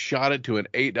 we've shot it to an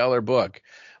 $8 book.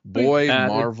 Boy,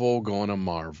 Marvel gonna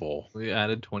Marvel. We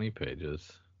added 20 pages.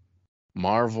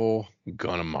 Marvel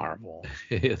gonna Marvel.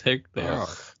 They are.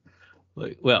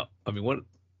 Like, well, I mean, what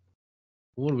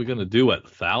are we gonna do at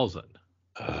 1,000?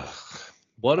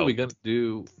 What are we gonna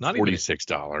do? Not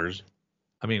 $46.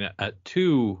 I mean, at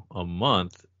 2 a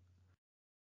month,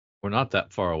 we're not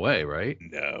that far away, right?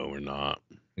 No, we're not.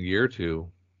 A year or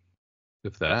two,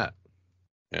 if that.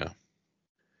 Yeah.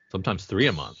 Sometimes 3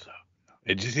 a month.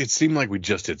 It seemed like we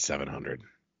just did 700.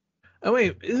 Oh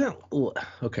wait,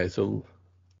 okay? So,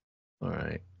 all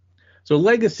right. So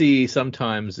legacy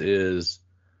sometimes is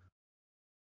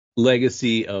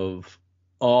legacy of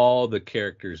all the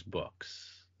characters'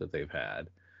 books that they've had,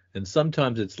 and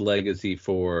sometimes it's legacy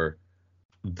for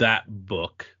that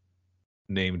book,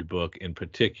 named book in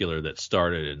particular, that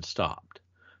started and stopped.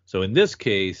 So in this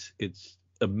case, it's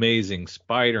Amazing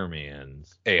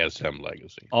Spider-Man's ASM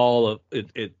legacy. All of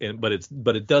it,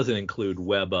 but it doesn't include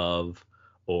Web of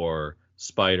or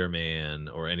Spider-Man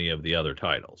or any of the other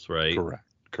titles, right? Correct.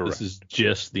 This is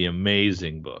just the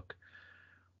Amazing book,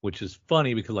 which is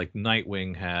funny because like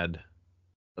Nightwing had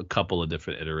a couple of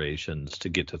different iterations to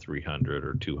get to 300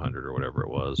 or 200 or whatever it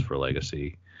was for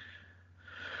legacy.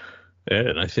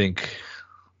 And I think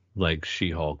like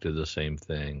She-Hulk did the same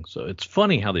thing. So it's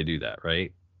funny how they do that,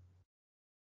 right?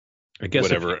 I guess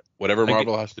whatever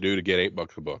Marvel has to do to get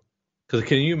 $8 a book. Because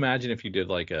can you imagine if you did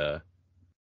like a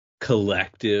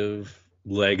collective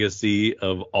legacy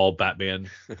of all Batman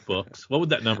books? What would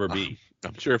that number be?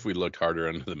 I'm sure if we looked harder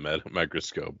under the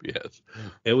microscope, yes.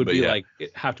 It would be like,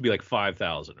 it'd have to be like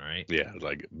 5,000, right? Yeah,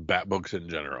 like Bat books in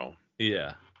general.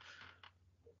 Yeah.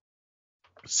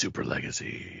 Super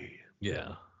legacy.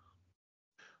 Yeah.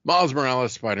 Miles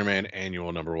Morales, Spider-Man,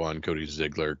 annual #1, Cody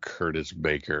Ziegler, Curtis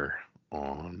Baker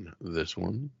on this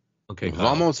one. Okay.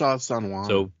 Vamos a San Juan.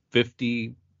 So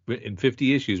 50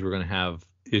 issues, we're going to have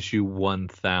issue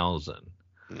 1,000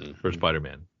 for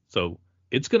Spider-Man. So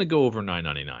it's going to go over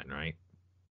 $9.99, right?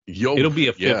 It'll be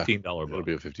a $15 book. It'll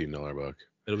be a $15 book.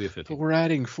 It'll be a $15. But we're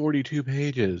adding 42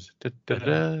 pages.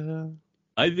 Da-da-da.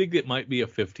 I think it might be a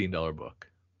 $15 book.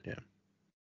 Yeah.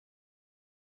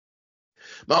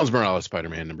 Miles Morales,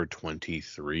 Spider-Man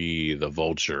 #23, The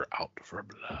Vulture, Out for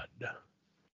Blood.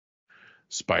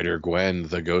 Spider-Gwen,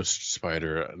 The Ghost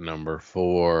Spider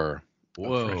 #4.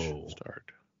 Whoa.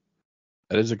 Start.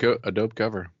 That is a dope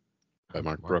cover by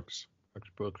Mark Brooks. Mark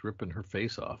Brooks ripping her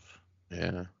face off.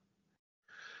 Yeah.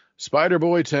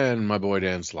 Spider-Boy 10, my boy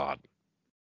Dan Slott.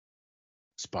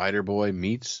 Spider-Boy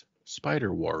meets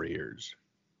Spider Warriors.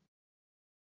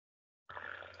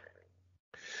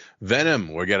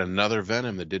 Venom. We got another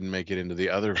Venom that didn't make it into the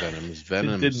other Venoms.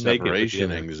 Venom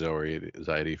Separation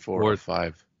Anxiety 4 or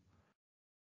 5.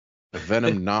 A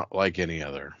Venom not like any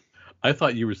other. I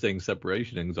thought you were saying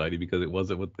Separation Anxiety because it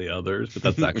wasn't with the others, but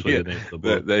that's actually the name of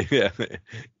the book.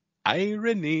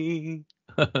 Irony.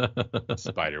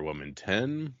 Spider-Woman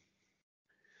 10.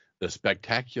 The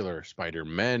Spectacular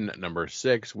Spider-Men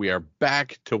 #6. We are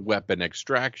back to weapon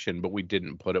extraction, but we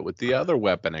didn't put it with the other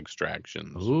weapon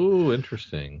extractions. Ooh,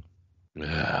 interesting. We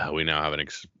now have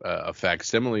a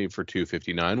facsimile for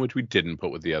 259, which we didn't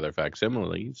put with the other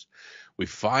facsimiles. We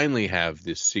finally have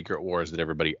this Secret Wars that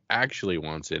everybody actually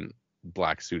wants in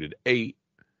Black Suited 8.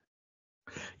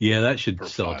 Yeah, that should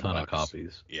sell a ton of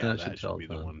copies. Yeah, that should be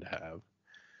the one to have.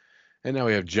 And now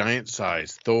we have Giant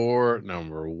Size Thor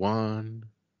 #1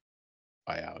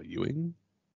 by Al Ewing,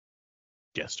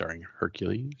 guest starring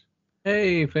Hercules.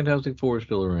 Hey, Fantastic Four is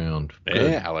still around.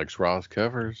 Hey, Alex Ross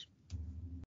covers.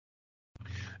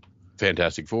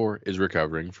 Fantastic Four is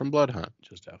recovering from Blood Hunt,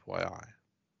 just FYI.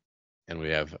 And we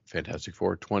have Fantastic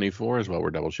Four 24 as well.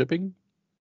 We're double shipping.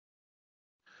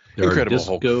 There Incredible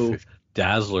are Disco Hulk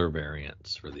Dazzler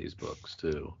variants for these books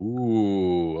too.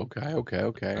 Ooh,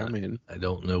 okay. I'm in. I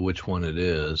don't know which one it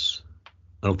is.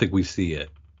 I don't think we see it.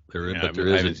 There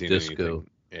is a Disco.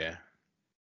 Yeah.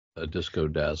 A Disco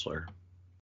Dazzler.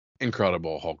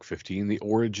 Incredible Hulk 15, The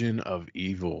Origin of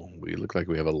Evil. We look like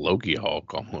we have a Loki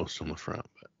Hulk almost on the front,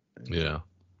 but yeah.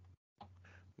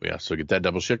 We also get that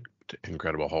double shipped.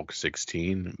 Incredible Hulk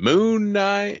 16. Moon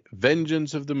Knight,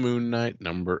 Vengeance of the Moon Knight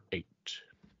 #8.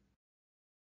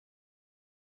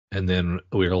 And then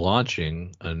we're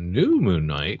launching a new Moon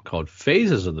Knight called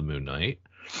Phases of the Moon Knight.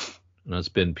 And that's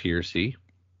Ben Piercy.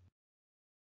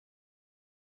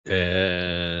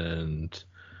 And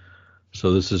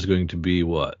so this is going to be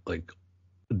what? Like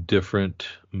different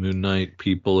Moon Knight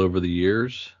people over the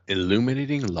years?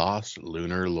 Illuminating lost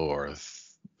lunar lore.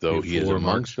 Though he is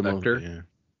amongst the most. Yeah.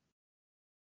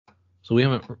 So we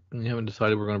haven't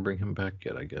decided we're going to bring him back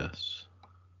yet, I guess.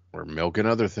 We're milking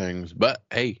other things, but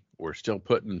hey, we're still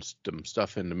putting some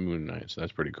stuff into Moon Knight, so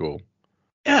that's pretty cool.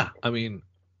 Yeah, I mean,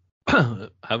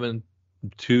 having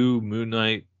 2 Moon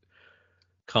Knight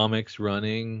comics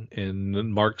running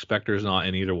and Mark Spector's not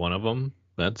in either one of them,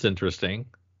 that's interesting.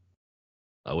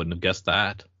 I wouldn't have guessed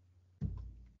that.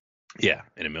 Yeah,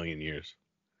 in a million years.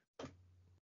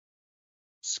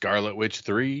 Scarlet Witch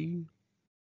 3.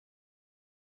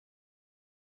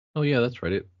 Oh yeah, that's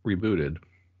right. It rebooted.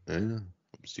 Yeah,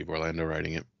 Steve Orlando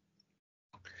writing it.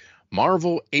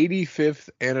 Marvel 85th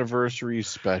anniversary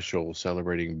special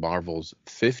celebrating Marvel's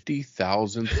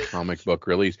 50,000th comic book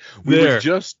release. We were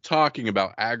just talking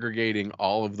about aggregating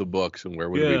all of the books and where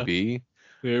would we be?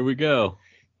 There we go.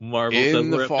 Marvel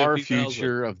in the far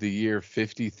future of the year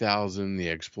 50,000, the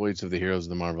exploits of the heroes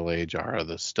of the Marvel Age are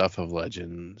the stuff of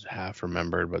legends, half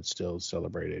remembered but still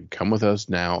celebrated. Come with us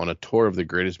now on a tour of the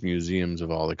greatest museums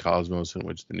of all the cosmos in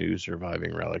which the new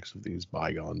surviving relics of these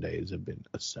bygone days have been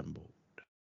assembled.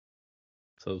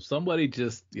 So somebody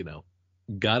just,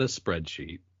 got a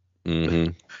spreadsheet,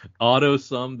 Mm-hmm.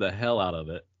 auto-summed the hell out of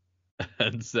it,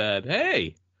 and said,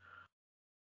 hey,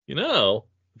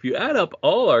 if you add up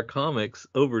all our comics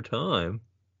over time,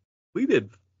 we did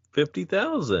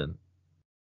 50,000.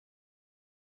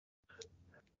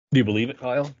 Do you believe it,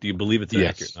 Kyle? Do you believe it's an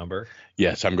accurate number?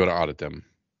 Yes, I'm going to audit them.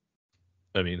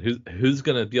 I mean, who's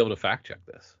going to be able to fact check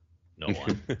this? No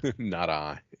one. Not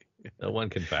I. No one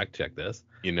can fact check this.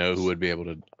 You know who would be able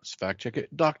to fact check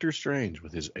it? Doctor Strange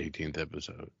with his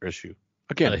 18th issue.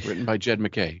 Again, written by Jed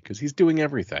McKay, because he's doing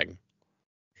everything.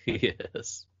 He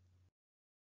is.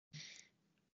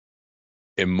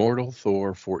 Immortal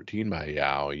Thor 14 by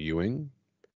Yao Ewing.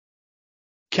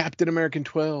 Captain American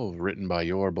 12, written by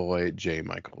your boy J.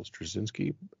 Michael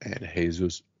Straczynski and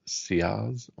Jesus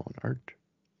Ciaz on art.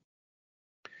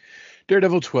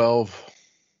 Daredevil 12,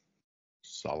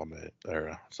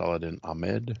 Saladin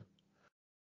Ahmed.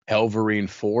 Helverine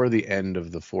 4, the end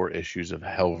of the 4 issues of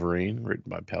Helverine, written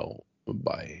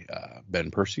by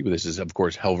Ben Percy. This is, of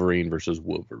course, Helverine versus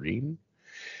Wolverine.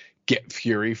 Get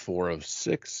Fury 4 of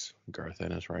 6. Garth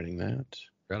Ennis writing that.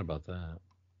 Forgot about that.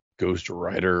 Ghost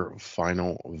Rider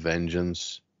Final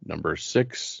Vengeance number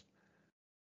 6.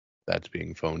 That's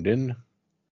being phoned in.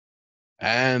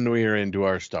 And we are into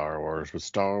our Star Wars with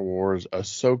Star Wars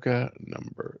Ahsoka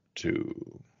number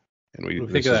 2. And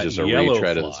this is just a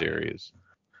retread of the series.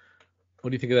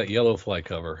 What do you think of that yellow fly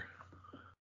cover?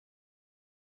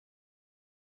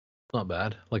 Not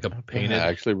bad. Like a painted. I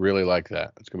actually really like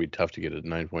that. It's going to be tough to get a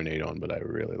 9.8 on, but I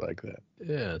really like that.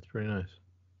 Yeah, it's pretty nice.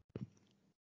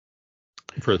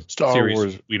 For Star series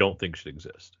Wars we don't think should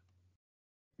exist.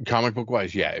 Comic book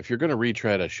wise, yeah. If you're going to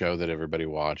retread a show that everybody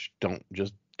watched, don't.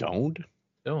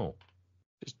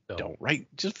 Write.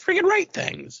 Just freaking write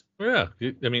things. Yeah.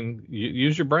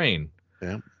 Use your brain.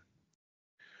 Yeah.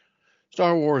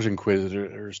 Star Wars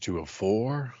Inquisitors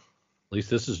 204. At least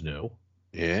this is new.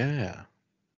 Yeah.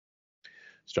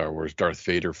 Star Wars Darth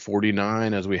Vader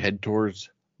 49 as we head towards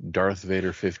Darth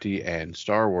Vader 50, and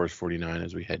Star Wars 49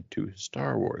 as we head to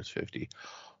Star Wars 50.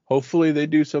 Hopefully they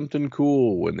do something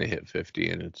cool when they hit 50,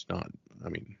 and it's not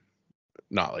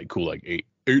like cool like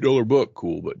 $8 book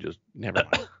cool, but just never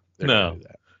mind. No,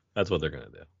 that's what they're going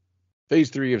to do. Phase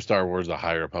 3 of Star Wars The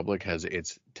High Republic has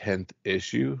its 10th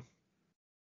issue.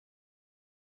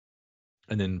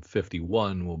 And then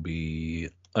 51 will be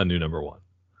a new number 1.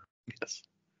 Yes.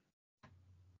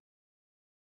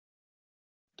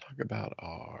 Talk about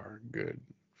our good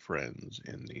friends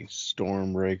in the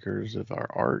Stormbreakers of our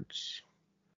arts.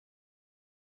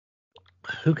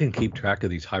 Who can keep track of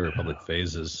these High Republic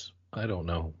phases? I don't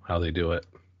know how they do it.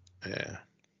 Yeah.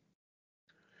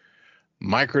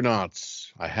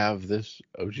 Micronauts. I have this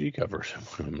OG cover.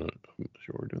 I'm not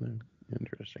sure we're doing that.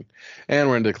 Interesting. And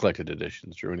we're into collected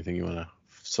editions. Drew, anything you want to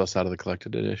suss out of the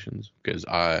collected editions? Because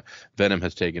Venom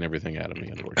has taken everything out of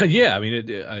me. Yeah,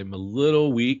 I'm a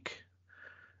little weak,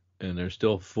 and there's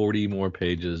still 40 more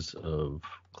pages of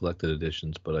collected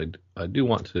editions, but I do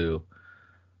want to.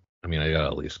 I gotta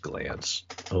at least glance.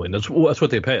 Oh, and that's what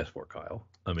they pay us for, Kyle.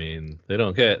 They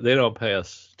don't pay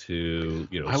us to,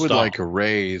 I would like a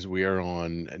raise. We are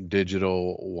on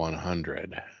digital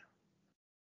 100.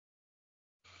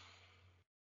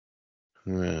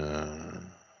 Yeah,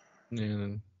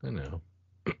 I know.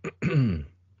 I'm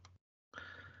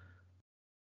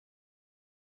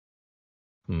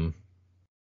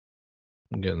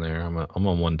getting there. I'm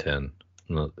on 110,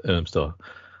 and I'm still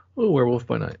Werewolf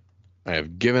by Night. I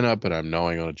have given up, and I'm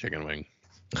gnawing on a chicken wing.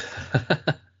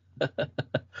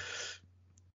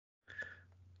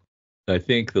 I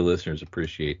think the listeners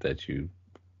appreciate that you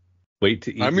wait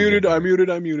to eat. I'm muted.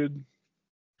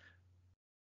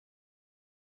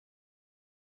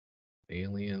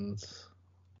 Aliens.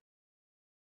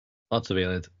 Lots of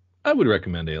aliens. I would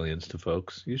recommend Aliens to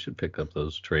folks. You should pick up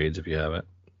those trades if you haven't.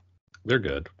 They're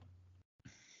good.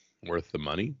 Worth the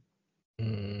money?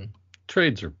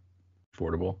 Trades are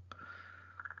affordable.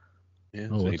 Yeah,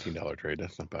 it's an $18 trade.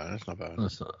 That's not bad.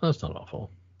 That's not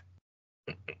awful.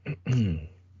 I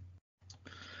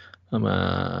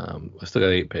still got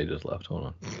 8 pages left. Hold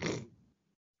on.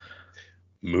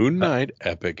 Moon Knight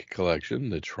Epic Collection,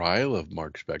 The Trial of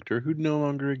Mark Spector, who no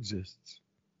longer exists.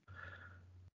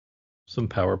 Some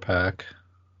Power Pack.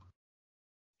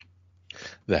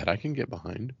 That I can get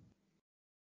behind.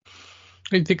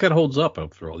 I think that holds up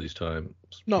after all these times.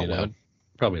 Not well.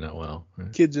 Probably not well.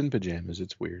 Right? Kids in pajamas.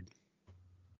 It's weird.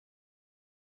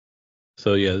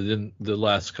 So yeah, then the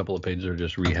last couple of pages are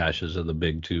just rehashes of the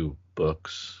big two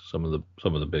books. Some of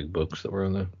the big books that were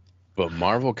in there. But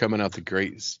Marvel coming out the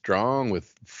great strong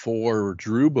with 4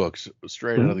 Drew books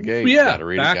straight out of the gate. Yeah, gotta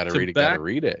read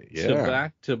it. Yeah,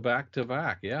 to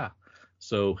back. Yeah.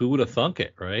 So who would have thunk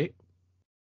it, right?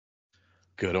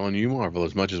 Good on you, Marvel.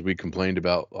 As much as we complained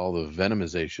about all the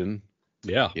venomization,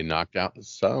 you knocked out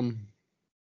some.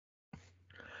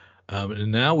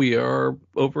 And now we are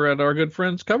over at our good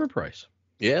friend's Cover Price.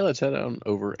 Yeah, let's head on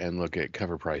over and look at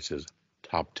Cover Price's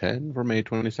top 10 for May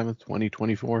 27th,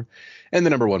 2024. And the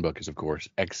number 1 book is, of course,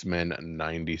 X-Men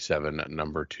 97,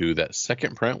 number 2. That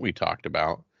second print we talked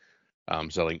about,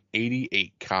 selling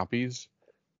 88 copies.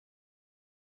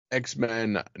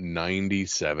 X-Men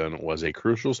 97 was a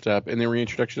crucial step in the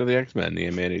reintroduction of the X-Men. The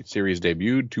animated series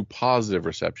debuted to positive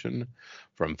reception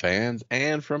from fans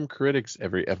and from critics.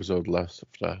 Every episode left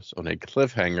us on a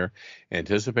cliffhanger,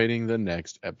 anticipating the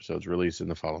next episode's release in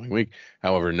the following week.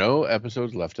 However, no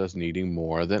episodes left us needing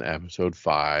more than episode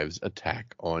 5's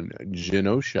attack on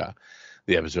Genosha.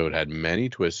 The episode had many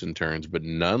twists and turns, but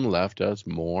none left us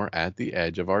more at the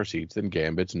edge of our seats than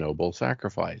Gambit's noble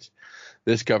sacrifice.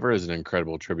 This cover is an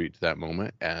incredible tribute to that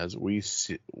moment, as we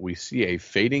see a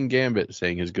fading Gambit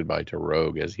saying his goodbye to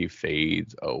Rogue as he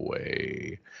fades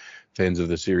away. Fans of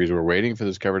the series were waiting for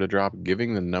this cover to drop.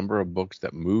 Given the number of books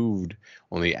that moved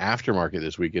on the aftermarket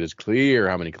this week, it is clear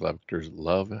how many collectors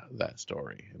love that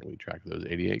story. And we tracked those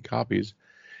 88 copies.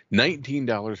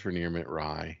 $19 for Near Mint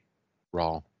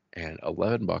Raw, and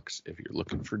 $11 if you're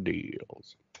looking for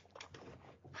deals.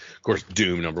 Of course,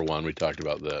 Doom number 1. We talked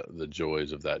about the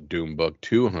joys of that Doom book.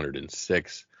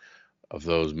 206 of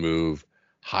those move.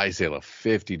 High sale of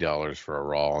 $50 for a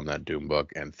raw on that Doom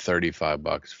book, and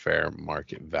 $35 fair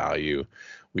market value.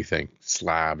 We think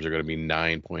slabs are going to be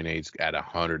 9.8s at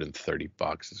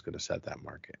 $130 is going to set that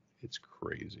market. It's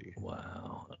crazy.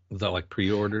 Wow. Is that like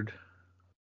pre-ordered?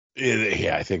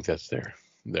 Yeah, I think that's their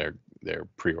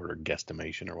pre-order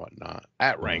guesstimation or whatnot.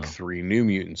 At rank 3, New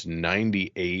Mutants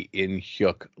 98 in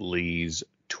Hyuk Lee's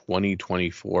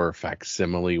 2024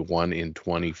 facsimile 1 in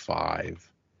 25.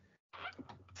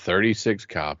 36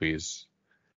 copies.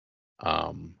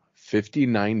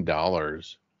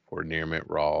 $59 for Near Mint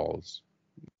Raws.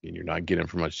 And you're not getting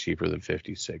for much cheaper than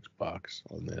 $56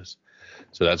 on this.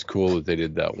 So that's cool that they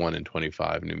did that 1 in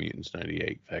 25 New Mutants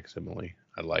 98 facsimile.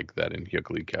 I like that in Hyuk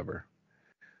Lee cover.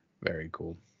 Very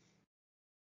cool.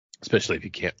 Especially if you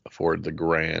can't afford the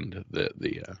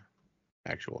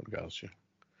actual one costs you.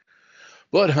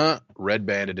 Blood Hunt, Red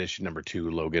Band Edition number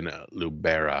 2, Logan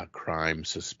Lubera, Crime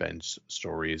Suspense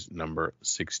Stories number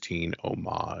 16,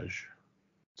 Homage.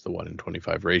 It's the 1 in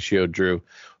 25 ratio, Drew.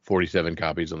 47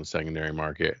 copies on the secondary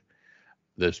market.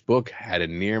 This book had a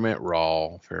near mint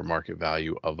raw fair market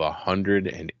value of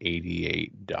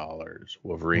 $188.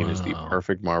 Wolverine is the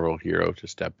perfect Marvel hero to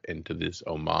step into this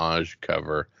homage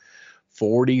cover.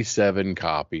 47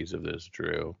 copies of this,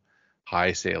 Drew.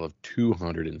 High sale of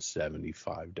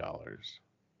 $275.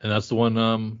 And that's the one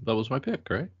that was my pick,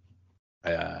 right?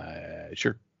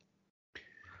 Sure.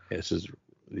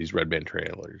 These Red Band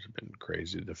trailers have been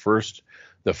crazy. The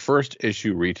first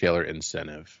issue retailer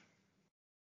incentive.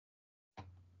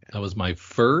 That was my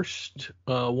first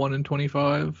 1 in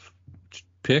 25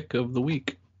 pick of the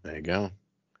week. There you go.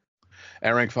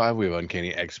 At rank 5, we have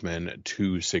Uncanny X-Men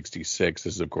 266.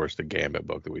 This is, of course, the Gambit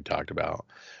book that we talked about.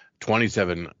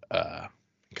 27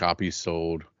 copies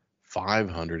sold,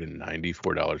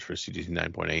 $594 for CGC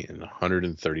 9.8, and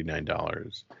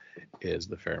 $139 is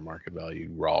the fair market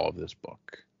value raw of this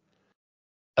book.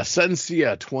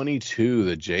 Essentia 22,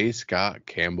 the J. Scott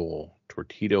Campbell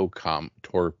Torpedo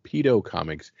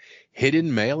Comics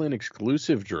hidden mail-in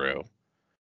exclusive, Drew.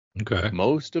 Okay.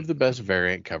 Most of the best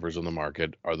variant covers on the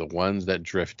market are the ones that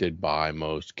drifted by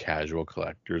most casual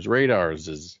collectors'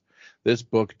 radars. This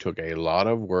book took a lot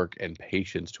of work and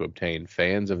patience to obtain.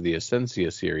 Fans of the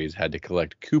Essentia series had to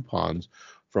collect coupons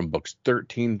from books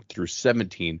 13 through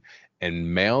 17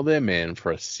 and mail them in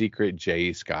for a secret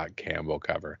J. Scott Campbell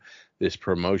cover. This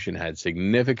promotion had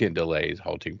significant delays,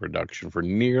 halting production for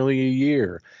nearly a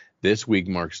year. This week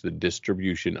marks the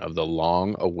distribution of the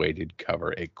long-awaited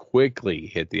cover. It quickly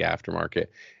hit the aftermarket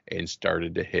and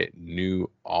started to hit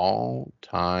new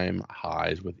all-time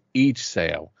highs with each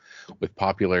sale, with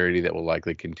popularity that will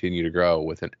likely continue to grow.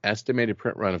 With an estimated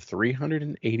print run of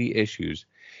 380 issues,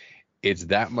 it's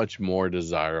that much more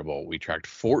desirable. We tracked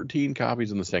 14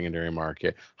 copies on the secondary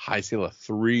market, high sale of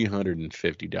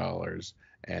 $350,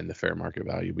 and the fair market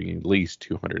value being at least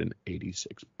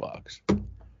 $286.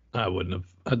 I wouldn't have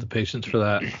had the patience for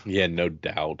that. Yeah, no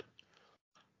doubt.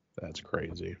 That's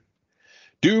crazy.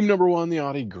 Doom number 1, the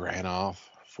Audi Granov,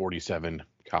 47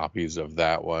 copies of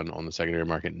that one on the secondary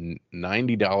market,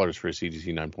 $90 for a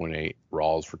CGC 9.8,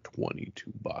 Raws for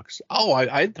 $22. Oh,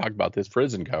 I talked about this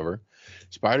Frizen cover.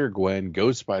 Spider Gwen,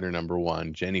 Ghost Spider number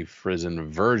 1, Jenny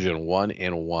Frizen version 1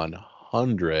 in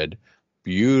 100.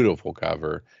 Beautiful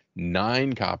cover.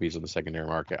 9 copies on the secondary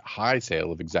market. High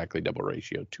sale of exactly double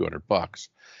ratio, $200.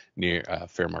 Near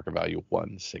fair market value,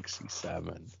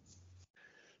 $167.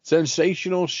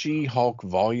 Sensational She-Hulk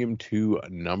Volume 2,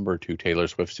 Number 2. Taylor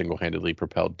Swift single-handedly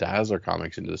propelled Dazzler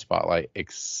Comics into the spotlight,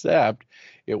 except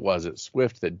it wasn't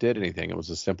Swift that did anything. It was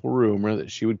a simple rumor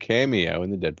that she would cameo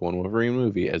in the Deadpool and Wolverine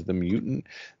movie as the mutant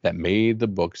that made the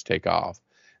books take off.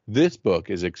 This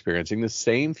book is experiencing the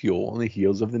same fuel on the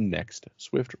heels of the next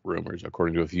Swift rumors.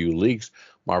 According to a few leaks,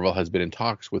 Marvel has been in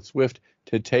talks with Swift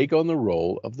to take on the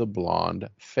role of the blonde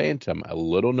Phantom, a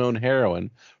little-known heroine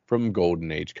from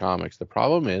Golden Age comics. The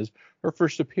problem is her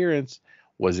first appearance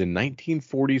was in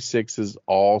 1946's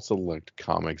All Select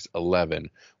Comics 11,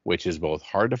 which is both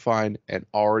hard to find and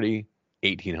already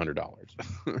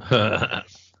 $1,800.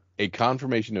 A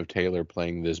confirmation of Taylor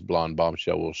playing this blonde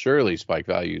bombshell will surely spike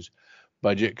values.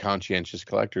 Budget conscientious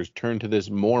collectors turn to this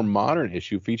more modern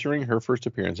issue featuring her first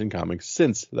appearance in comics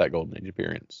since that Golden Age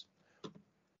appearance.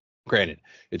 Granted,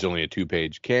 it's only a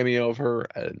 2-page cameo of her,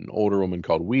 an older woman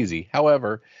called Wheezy.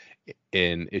 However,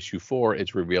 in issue 4,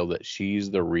 it's revealed that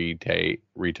she's the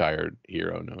retired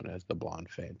hero known as the Blonde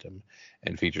Phantom,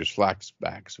 and features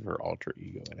flashbacks of her alter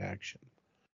ego in action.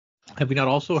 Have we not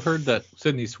also heard that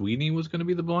Sydney Sweeney was going to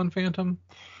be the Blonde Phantom?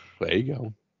 There you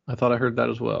go. I thought I heard that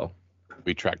as well.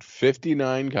 We tracked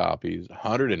 59 copies,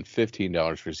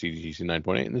 $115 for CGC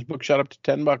 9.8, and this book shot up to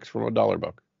 $10 from a $1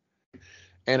 book.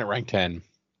 And at rank 10,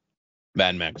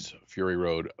 Mad Max Fury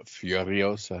Road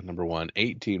Furiosa number 1,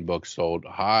 18 books sold,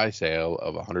 high sale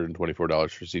of $124 for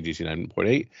CGC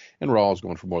 9.8, and Raw is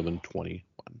going for more than $21.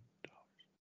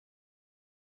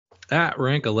 At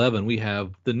rank 11, we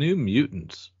have The New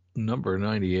Mutants number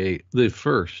 98, the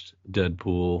first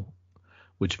Deadpool,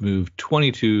 which moved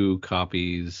 22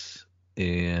 copies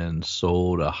and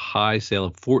sold a high sale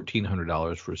of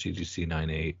 $1,400 for CGC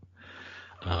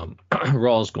 9.8.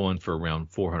 Raw's going for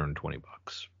around $420.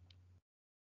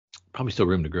 Probably still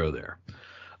room to grow there.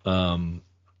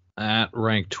 At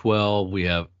rank 12, we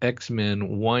have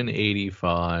X-Men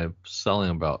 185 selling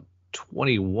about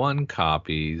 21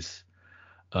 copies.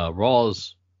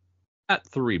 Raw's at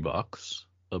 $3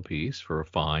 a piece for a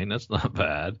fine. That's not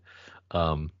bad.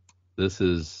 This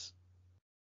is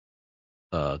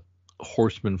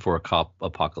Horseman for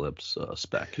Apocalypse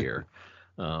spec here.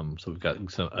 So we've got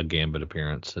a Gambit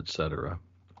appearance, etc.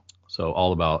 So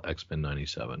all about X-Men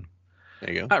 97.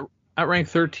 There you go. At rank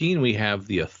 13, we have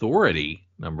The Authority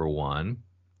number 1,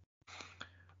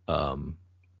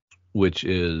 which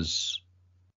is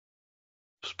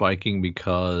spiking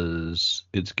because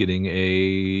it's getting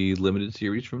a limited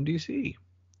series from DC.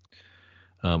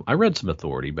 I read some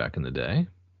Authority back in the day.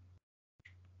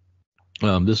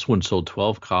 This one sold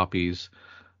 12 copies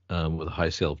with a high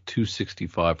sale of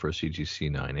 $265 for a CGC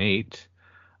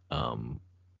 9.8.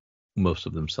 Most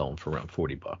of them selling for around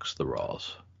 $40, the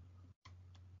Raws.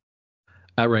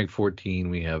 At rank 14,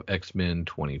 we have X-Men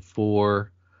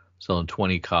 24, selling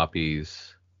 20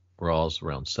 copies. Raws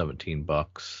around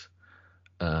 $17.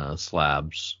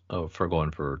 Slabs for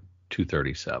going for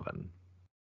 $237.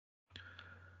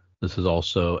 This is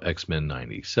also X-Men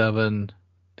 97.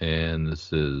 And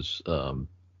this is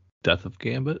Death of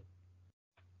Gambit.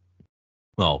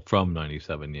 Well, from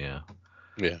 97, yeah.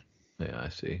 Yeah. Yeah, I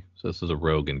see. So this is a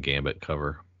Rogue and Gambit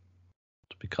cover.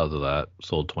 Because of that,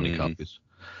 sold 20 copies.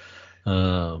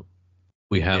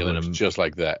 We have just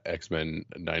like that X-Men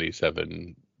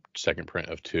 97 second print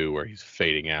of 2 where he's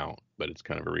fading out, but it's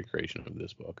kind of a recreation of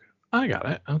this book. I got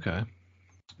it. Okay.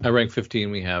 At rank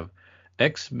 15, we have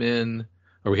X-Men,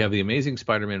 or we have The Amazing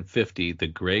Spider-Man 50, the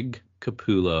Greg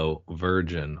Capullo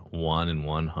Virgin 1 in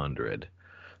 100.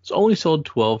 It's only sold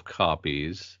 12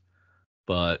 copies,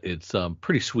 but it's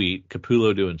pretty sweet.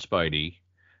 Capullo doing Spidey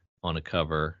on a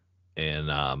cover,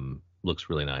 and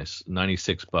looks really nice.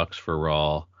 $96 for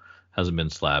Raw. Hasn't been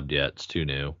slabbed yet. It's too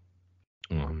new.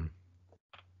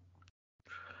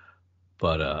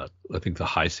 But I think the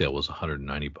high sale was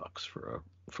 $190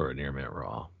 for a near mint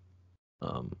raw.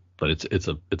 But it's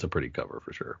a pretty cover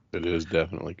for sure. It is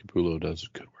definitely. Capullo does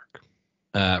good work.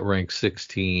 At rank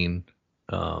 16,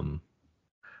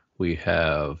 we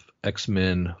have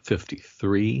X-Men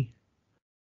 53.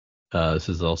 This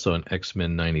is also an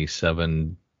X-Men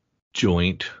 97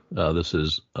 joint. This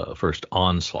is first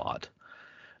onslaught.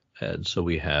 And so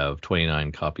we have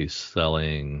 29 copies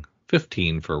selling,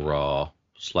 15 for raw,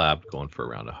 slab going for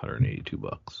around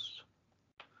 $182.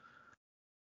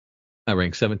 At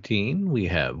rank 17, we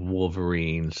have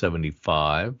Wolverine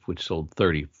 75, which sold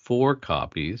 34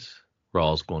 copies.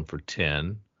 Raw's going for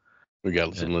 10. We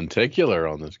got some lenticular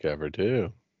on this cover,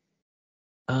 too.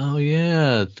 Oh,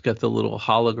 yeah. It's got the little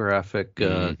holographic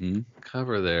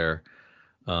cover there.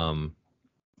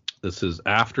 This is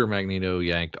after Magneto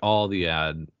yanked all the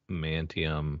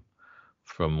adamantium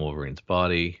from Wolverine's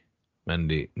body.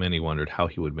 Many wondered how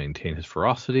he would maintain his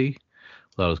ferocity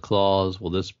without his claws.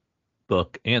 Well, this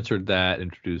book answered that,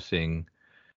 introducing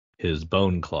his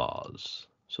bone claws.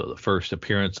 So the first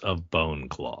appearance of bone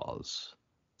claws.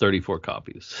 34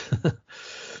 copies.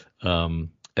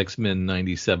 X-Men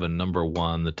 97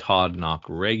 #1, the Todd Knock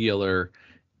regular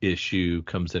issue,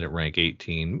 comes in at rank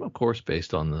 18, of course,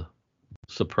 based on the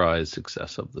surprise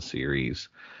success of the series.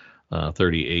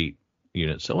 38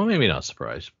 units. So, well, maybe not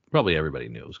surprised. Probably everybody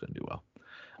knew it was going to do well.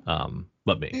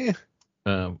 But me.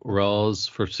 Raws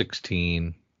for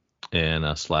 16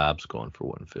 and slabs going for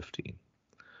 150.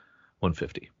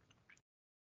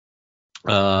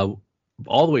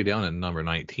 All the way down at number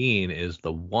 19 is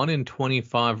the 1 in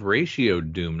 25 ratio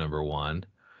Doom #1.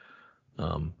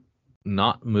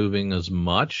 Not moving as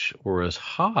much or as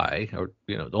high, or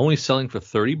only selling for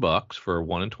 $30 for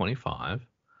 1 in 25.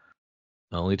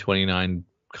 Only 29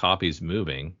 copies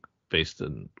moving, based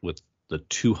on with the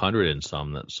 200 and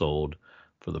some that sold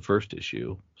for the first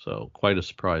issue. So quite a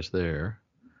surprise there.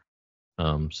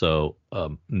 Not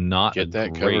get a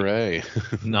that great, cover A.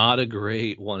 not a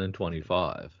great 1 in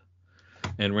 25.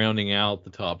 And rounding out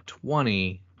the top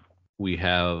 20, we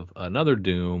have another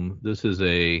Doom. This is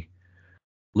a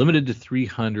limited to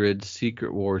 300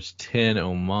 Secret Wars 10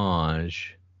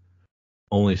 homage.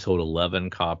 Only sold 11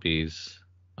 copies,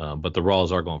 but the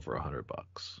raws are going for $100,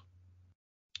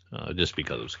 just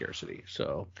because of scarcity.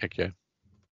 So heck yeah.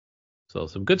 So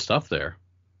some good stuff there.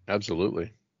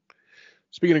 Absolutely.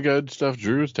 Speaking of good stuff,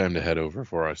 Drew, it's time to head over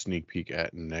for our sneak peek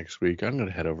at next week. I'm going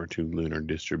to head over to Lunar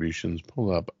Distributions,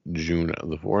 pull up June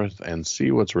the 4th, and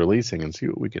see what's releasing and see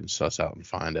what we can suss out and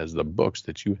find as the books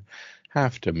that you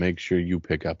have to make sure you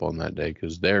pick up on that day,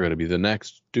 because they're going to be the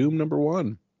next Doom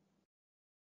 #1. I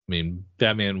mean,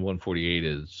 Batman 148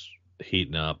 is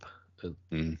heating up.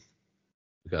 We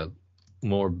got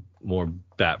more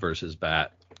Bat versus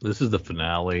Bat. This is the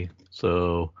finale,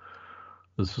 so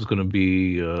this is going to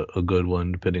be a good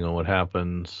one, depending on what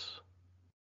happens.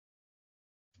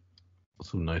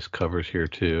 Some nice covers here,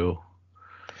 too.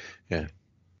 Yeah.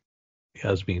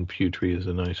 Yasmin Putri is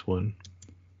a nice one.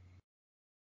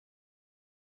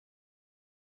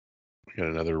 We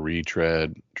got another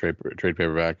trade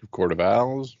paperback of Court of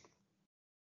Owls.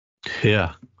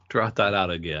 Yeah, trot that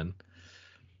out again.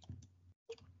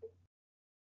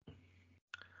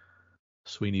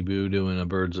 Sweeney Boo doing a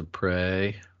Birds of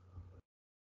Prey.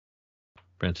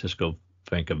 Francisco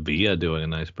Francavilla doing a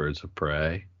nice Birds of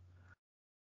Prey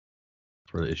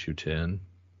for issue 10.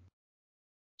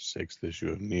 6th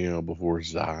issue of Neo before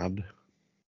Zod.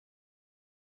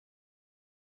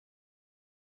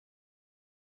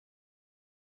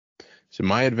 So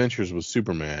My Adventures with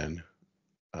Superman.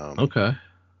 Okay.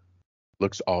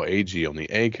 Looks all AG on the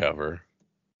A cover,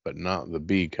 but not the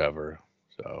B cover.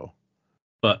 So.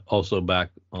 But also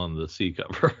back on the C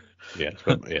cover. Yeah,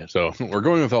 so we're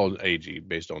going with all AG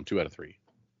based on 2 out of 3.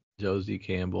 Josie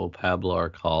Campbell, Pablo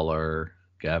Collar,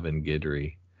 Gavin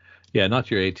Guidry. Yeah, not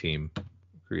your A-team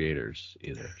creators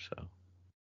either. So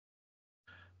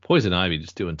Poison Ivy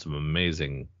just doing some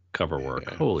amazing cover work.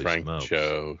 Yeah, holy Frank smokes.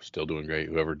 Cho still doing great.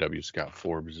 Whoever W. Scott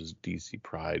Forbes' DC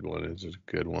Pride one is a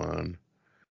good one.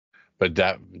 But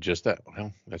that's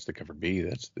the cover B.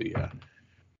 That's the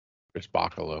Chris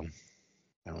Bacalo.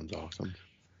 That one's awesome.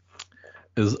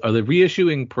 Are they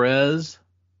reissuing Prez?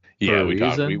 Yeah, we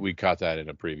caught that in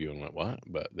a preview and went, what?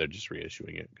 But they're just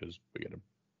reissuing it because we got a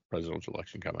presidential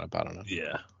election coming up. I don't know.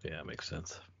 Yeah, makes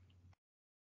sense.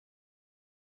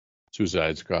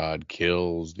 Suicide Squad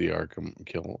kills the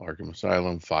Arkham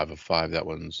Asylum, 5 of 5. That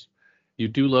one's. You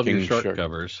do love your shark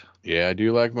covers. Yeah, I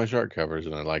do like my shark covers,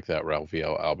 and I like that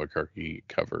Raphael Albuquerque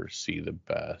cover, See the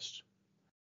Best.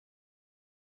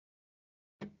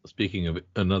 speaking of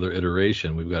another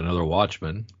iteration, we've got another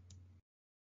Watchman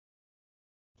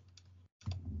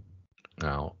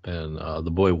now, and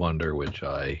the Boy Wonder, which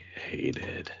I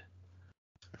hated.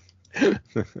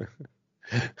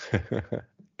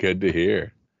 Good to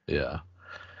hear. Yeah.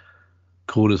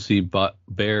 Cool to see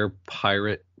Bear,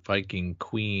 Pirate, Viking,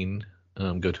 Queen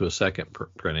go to a second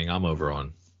printing. I'm over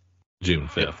on June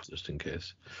 5th, just in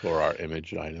case. For our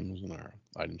image items and our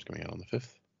items coming out on the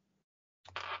 5th.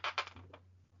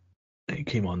 He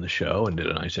came on the show and did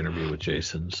a nice interview with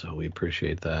Jason, so we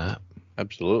appreciate that.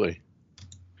 Absolutely.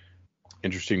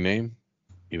 Interesting name,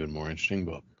 even more interesting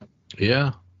book.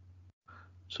 Yeah.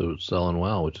 So it's selling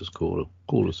well, which is cool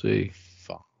to see.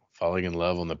 Falling in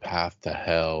Love on the Path to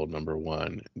Hell,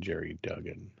 #1, Jerry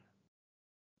Duggan.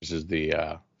 This is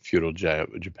the feudal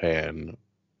Japan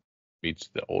meets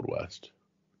the Old West.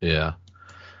 Yeah.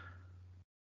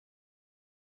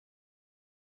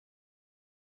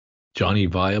 Johnny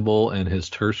Viable and his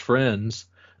terse friends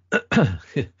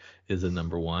is a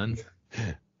 #1.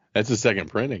 That's the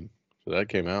second printing. So that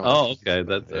came out. Oh, okay.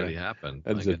 That already happened.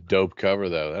 That's a dope cover,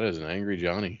 though. That is an angry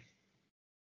Johnny.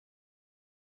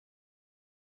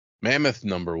 Mammoth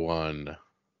 #1.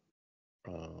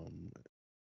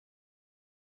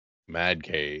 Mad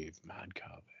Cave.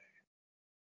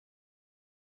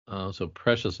 So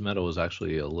Precious Metal is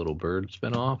actually a Little Bird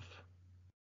spinoff.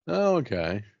 Oh,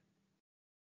 okay.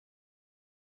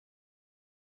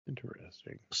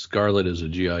 Interesting. Scarlet is a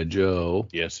G.I. Joe.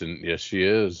 Yes, and yes, she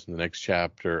is. The next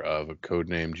chapter of A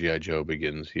Codename G.I. Joe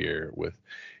begins here with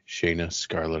Shayna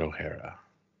Scarlett O'Hara.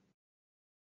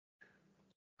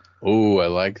 Oh, I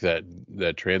like that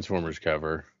Transformers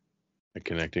cover, the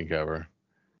connecting cover.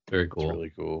 Very cool. It's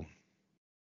really cool.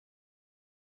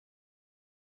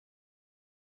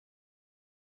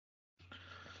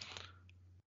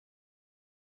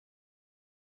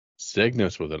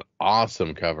 Cygnus with an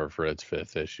awesome cover for its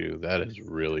 5th issue. That is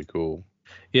really cool.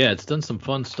 Yeah, it's done some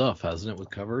fun stuff, hasn't it, with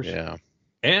covers? Yeah.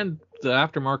 And the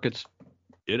aftermarket's,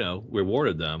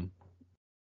 rewarded them.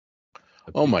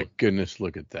 Oh my goodness,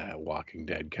 look at that Walking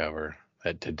Dead cover.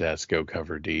 That Tedesco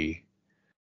cover D.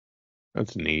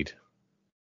 That's neat.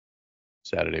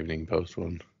 Saturday Evening Post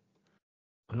one.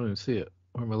 I don't even see it.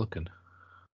 Where am I looking?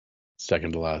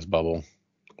 Second to last bubble.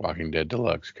 Walking Dead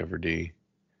Deluxe cover D.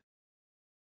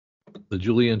 The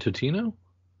Julian Totino?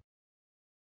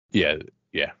 Yeah,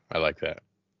 I like that.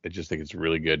 I just think it's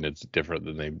really good, and it's different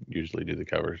than they usually do the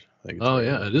covers. I think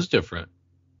it's it is different.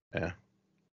 Yeah.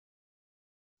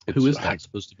 Who is that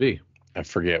supposed to be? I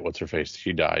forget what's her face.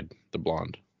 She died, the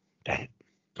blonde. Dang it.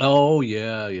 Oh,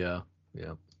 yeah. Yeah,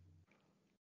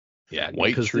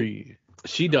 White Tree.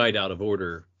 She died out of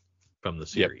order from the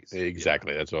series. Yep,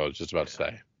 exactly. Yeah. That's what I was just about to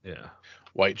say. Yeah.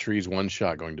 White Tree's one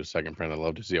shot going to second print. I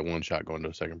love to see a one shot going to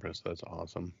a second print. So that's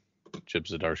awesome. Chip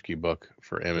Zdarsky book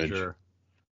for Image. For sure.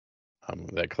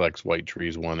 That collects White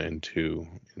Trees 1 and 2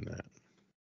 in that.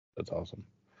 That's awesome.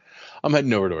 I'm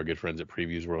heading over to our good friends at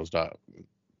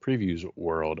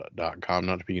previewsworld.com,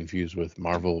 not to be confused with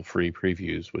Marvel Free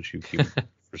Previews, which you keep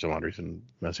for some odd reason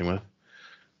messing with.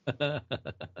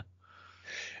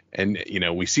 And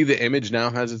we see the Image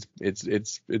now has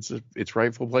its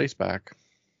rightful place back.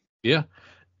 Yeah,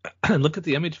 and look at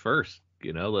the Image first.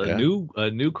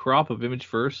 A new crop of Image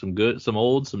first. Some good, some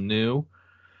old, some new.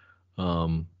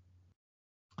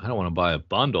 I don't want to buy a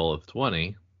bundle of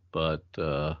 20, but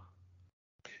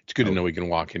it's good to know we can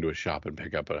walk into a shop and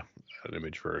pick up an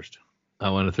Image first. I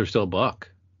wonder if they're still $1.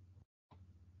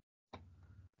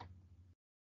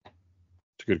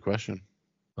 It's a good question.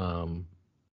 They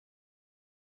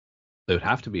would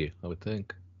have to be, I would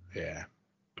think. Yeah.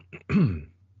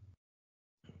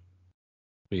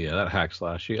 Yeah, that Hack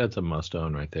Slash, that's a must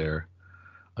own right there.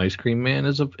 Ice Cream Man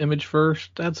is an Image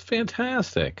first. That's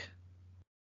fantastic.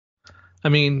 I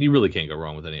mean, you really can't go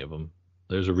wrong with any of them.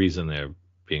 There's a reason they're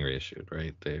being reissued,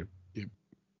 right? Yep.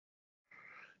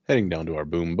 Heading down to our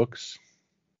boom books.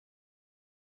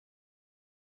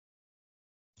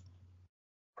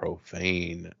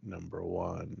 Profane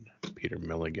 #1, Peter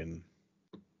Milligan.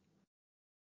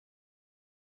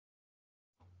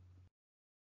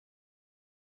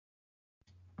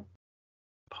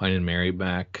 Pine and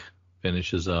Maryback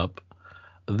finishes up.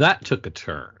 That took a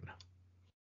turn.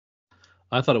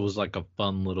 I thought it was like a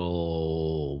fun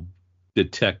little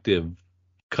detective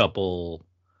couple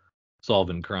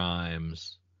solving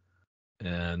crimes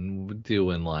and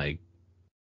doing like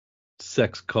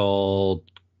sex cult,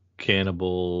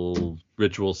 cannibal,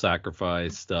 ritual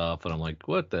sacrifice stuff. And I'm like,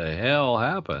 what the hell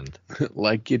happened?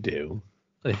 Like you do.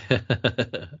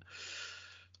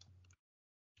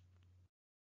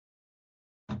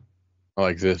 I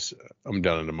like this. I'm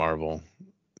down into Marvel.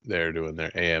 They're doing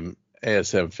their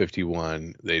ASM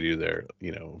 51. They do their,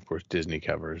 of course, Disney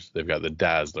covers. They've got the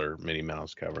Dazzler Minnie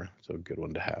Mouse cover. So a good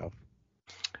one to have.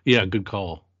 Yeah, good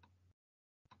call.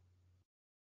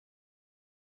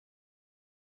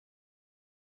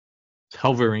 Is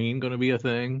Helverine going to be a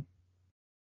thing?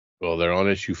 Well, they're on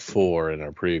issue 4 in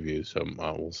our preview, so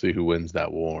we'll see who wins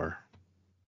that war.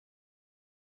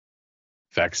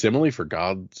 Facsimile for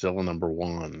Godzilla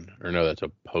 #1. Or no, that's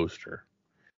a poster.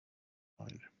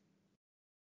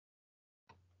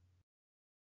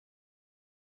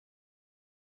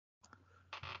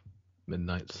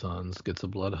 Midnight Suns gets a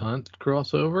Blood Hunt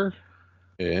crossover.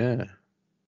 Yeah.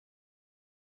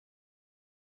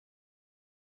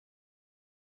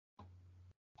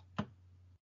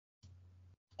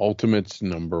 Ultimates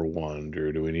 #1,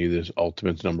 Drew. Do we need this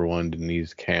Ultimates #1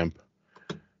 Deniz Camp?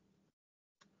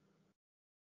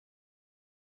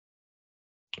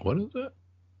 What is it?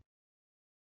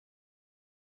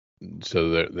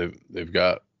 So they've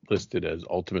got listed as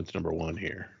Ultimates #1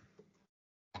 here.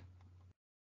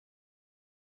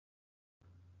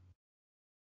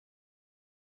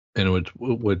 And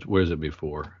where is it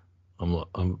before? I'm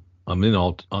in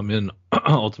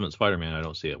Ultimate Spider-Man. I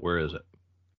don't see it. Where is it?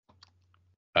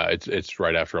 It's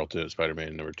right after Ultimate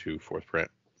Spider-Man #2, 4th print.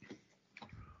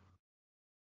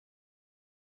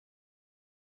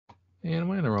 Man,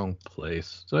 am I in the wrong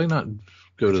place? Did I not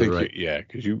go to the right? Yeah,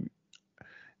 because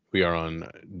we are on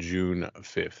June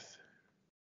 5th.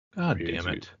 God damn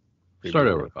it! Start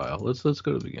over, Kyle. Let's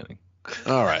go to the beginning.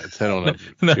 All right, let's head on up.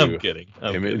 No, I'm kidding.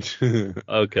 Image.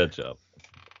 I'll catch up.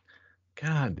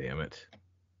 God damn it!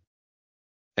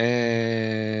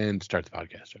 And start the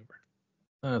podcast over.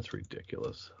 That's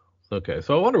ridiculous. Okay,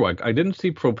 so I wonder why I didn't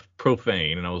see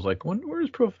Profane, and I was like,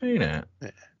 where's Profane at? Yeah.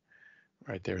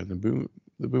 Right there in the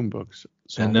boom books.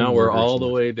 And now we're all the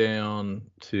way down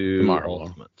to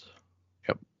Ultimates.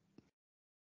 Yep.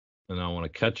 And I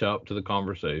want to catch up to the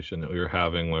conversation that we were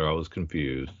having where I was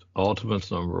confused. Ultimates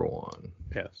 #1.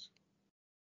 Yes.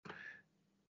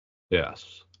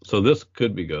 Yes. So this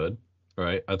could be good,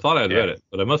 right? I thought I'd read it,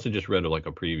 but I must have just read like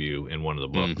a preview in one of the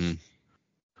books.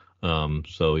 Mm-hmm.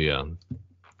 So yeah,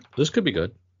 this could be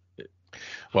good.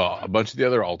 Well, a bunch of the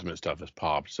other Ultimate stuff has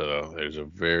popped, so there's a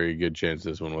very good chance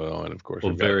this one will, and of course,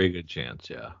 very good chance,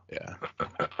 yeah.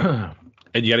 Yeah.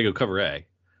 And you got to go cover A.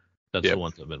 That's the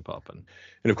ones that have been popping.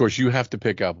 And of course, you have to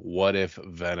pick up What If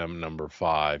Venom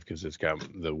 #5 because it's got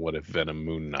the What If Venom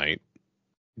Moon Knight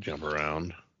jump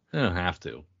around. I don't have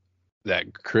to.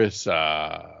 That Chris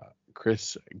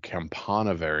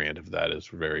Campana variant of that is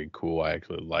very cool. I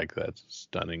actually like that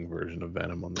stunning version of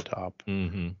Venom on the top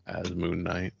as Moon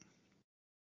Knight.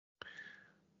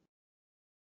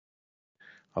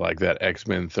 I like that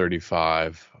X-Men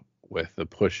 35 with the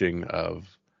pushing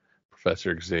of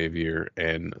Professor Xavier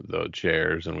and the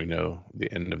chairs, and we know the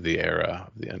end of the era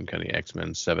of the Uncanny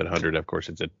X-Men 700. Of course,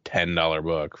 it's a $10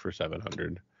 book for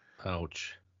 700.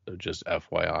 Ouch. So just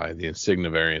FYI, the Insignia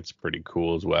variant's pretty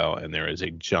cool as well, and there is a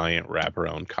giant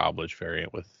wraparound Cobblage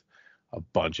variant with a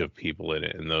bunch of people in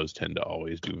it, and those tend to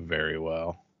always do very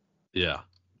well. Yeah.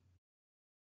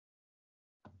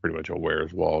 Pretty much a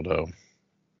Where's Waldo.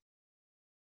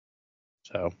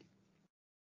 So,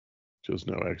 just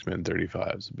know X-Men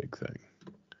 35 is a big thing.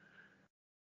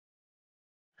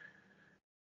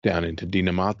 Down into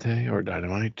Dynamite or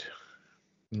Dynamite?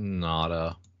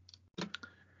 Nada. Yeah.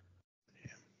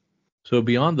 So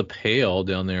Beyond the Pale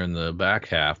down there in the back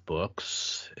half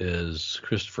books is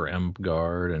Christopher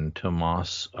Emgard and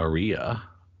Tomas Aria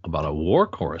about a war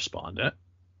correspondent.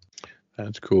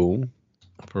 That's cool.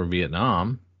 For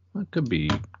Vietnam. That could be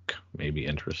maybe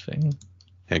interesting.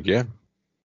 Heck yeah.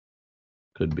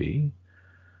 Could be.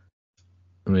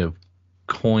 And we have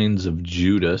Coins of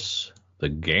Judas, the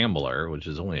Gambler, which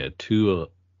is only a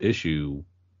 2-issue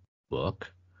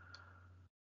book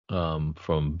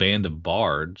from Band of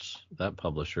Bards, that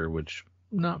publisher, which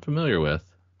I'm not familiar with.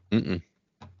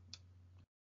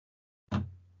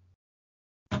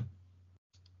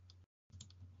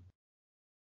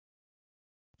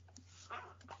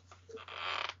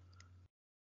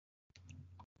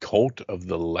 Cult of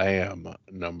the Lamb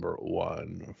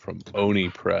 #1 from Oni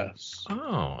Press.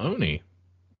 Oh, Oni.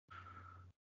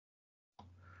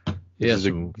 This is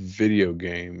a video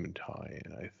game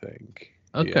tie-in, I think.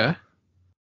 Okay. Yeah.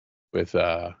 With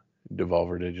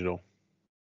Devolver Digital.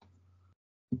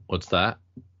 What's that?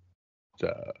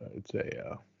 It's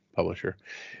a publisher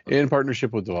in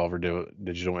partnership with Devolver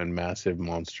Digital and Massive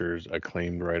Monsters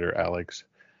acclaimed writer Alex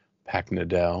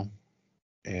Packnadell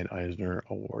and Eisner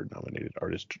Award nominated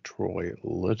artist Troy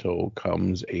Little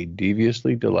comes a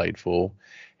deviously delightful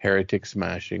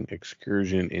heretic-smashing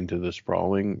excursion into the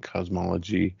sprawling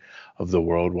cosmology of the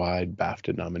worldwide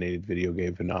BAFTA-nominated video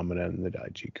game phenomenon that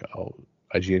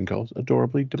IGN calls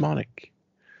adorably demonic.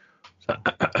 So,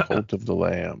 Cult of the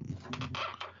Lamb.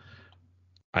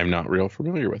 I'm not real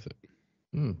familiar with it.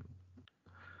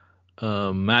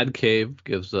 Mad Cave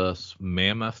gives us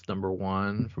Mammoth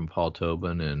 #1 from Paul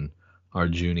Tobin and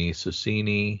Arjuna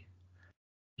Susini.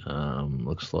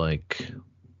 Looks like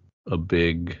a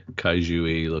big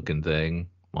kaiju-y looking thing.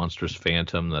 Monstrous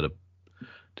phantom that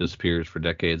disappears for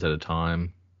decades at a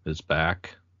time is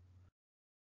back.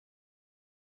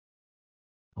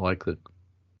 I like the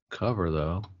cover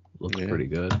though. Looks pretty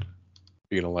good.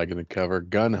 You're gonna like the cover.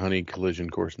 Gun Honey Collision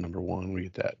Course #1. We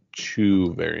get that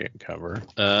Chew variant cover.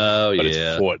 Oh, but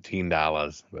yeah. It's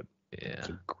 $14, but yeah, it's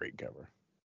a great cover.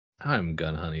 I'm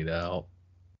gun honeyed out.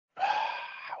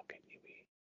 How can you be?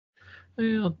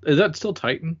 Yeah, is that still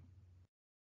Titan?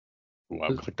 Well,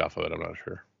 I've clicked off of it. I'm not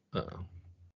sure. Uh-oh.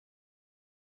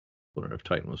 Wonder if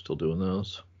Titan was still doing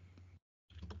those.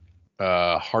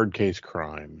 Hard Case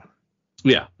Crime.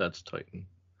 Yeah, that's Titan.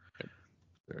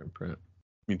 They're in print.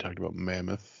 You talked about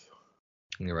Mammoth.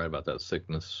 You're right about that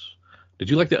sickness. Did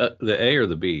you like the A or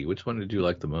the B? Which one did you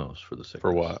like the most for the sickness?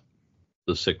 For what?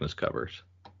 The sickness covers.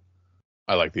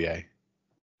 I like the A.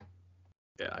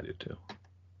 Yeah, I do too.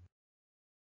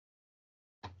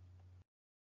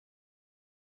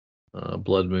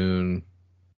 Blood Moon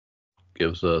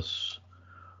gives us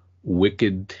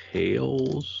Wicked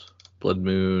Tales. Blood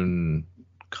Moon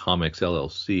Comics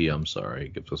LLC, I'm sorry,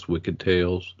 gives us Wicked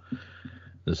Tales.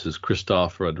 This is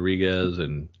Christoph Rodriguez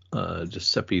and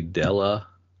Giuseppe Della.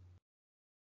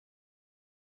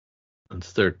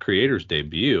 It's their creator's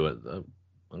debut.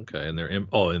 Okay, and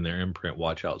in their imprint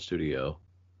Watch Out Studio.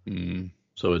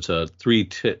 So it's a three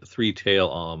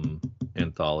tale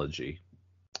anthology,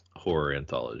 horror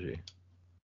anthology.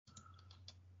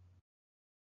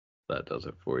 That does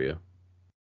it for you.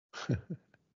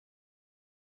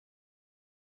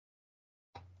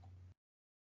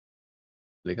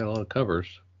 They got a lot of covers.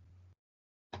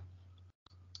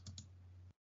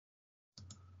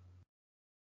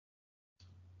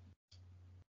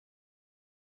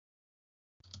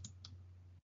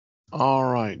 All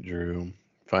right, Drew.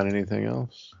 Find anything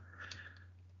else?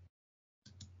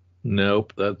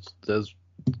 Nope. That's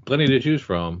plenty to choose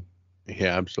from.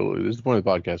 Yeah, absolutely. This is one of the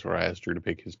podcasts where I asked Drew to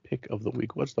pick his pick of the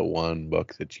week. What's the one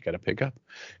book that you got to pick up?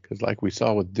 Because like we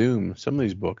saw with Doom, some of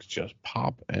these books just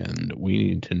pop, and we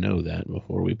need to know that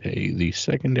before we pay the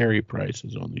secondary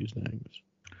prices on these things.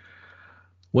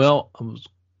 Well, I was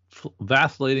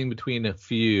vacillating between a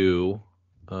few.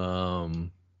 I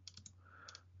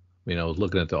was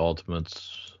looking at the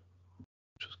Ultimates,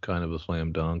 which is kind of a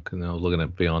slam dunk, and then I was looking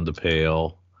at Beyond the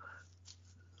Pale.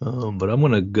 But I'm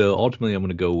going to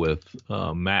go with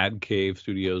Mad Cave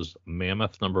Studios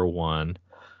Mammoth #1,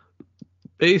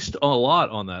 based a lot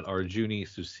on that Arjuna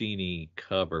Susini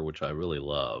cover, which I really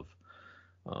love.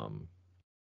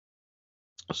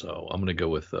 So I'm going to go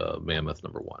with Mammoth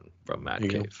 #1 from Mad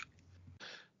Cave.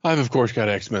 I've, of course, got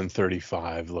X-Men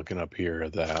 35 looking up here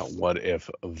at that What If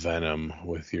Venom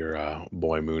with your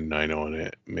boy Moon Knight on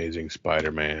it. Amazing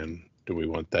Spider-Man. Do we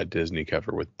want that Disney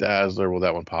cover with Dazzler? Will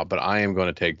that one pop? But I am going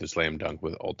to take the slam dunk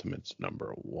with Ultimates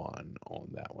 #1 on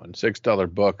that one.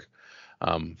 $6 book.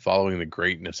 Following the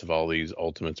greatness of all these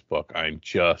Ultimates book, I'm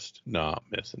just not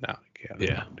missing out again.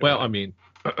 Yeah. Well, I mean,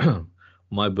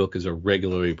 my book is a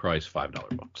regularly priced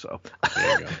 $5 book, so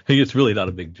there you go. It's really not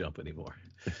a big jump anymore.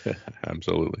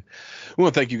 Absolutely.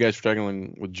 Well, thank you guys for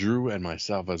tagging with Drew and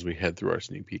myself as we head through our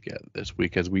sneak peek at this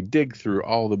week, as we dig through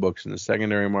all the books in the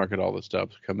secondary market, all the stuff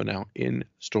coming out in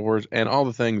stores, and all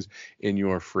the things in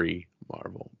your free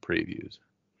Marvel previews.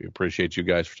 We appreciate you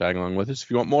guys for tagging along with us.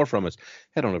 If you want more from us,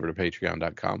 head on over to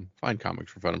patreon.com, find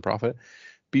Comics for Fun and Profit,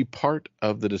 be part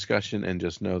of the discussion, and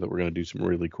just know that we're going to do some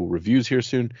really cool reviews here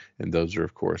soon, and those are,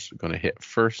 of course, going to hit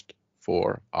first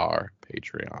for our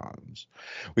Patreons.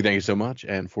 We thank you so much,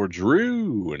 and for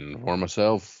Drew and for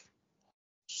myself,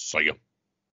 see ya.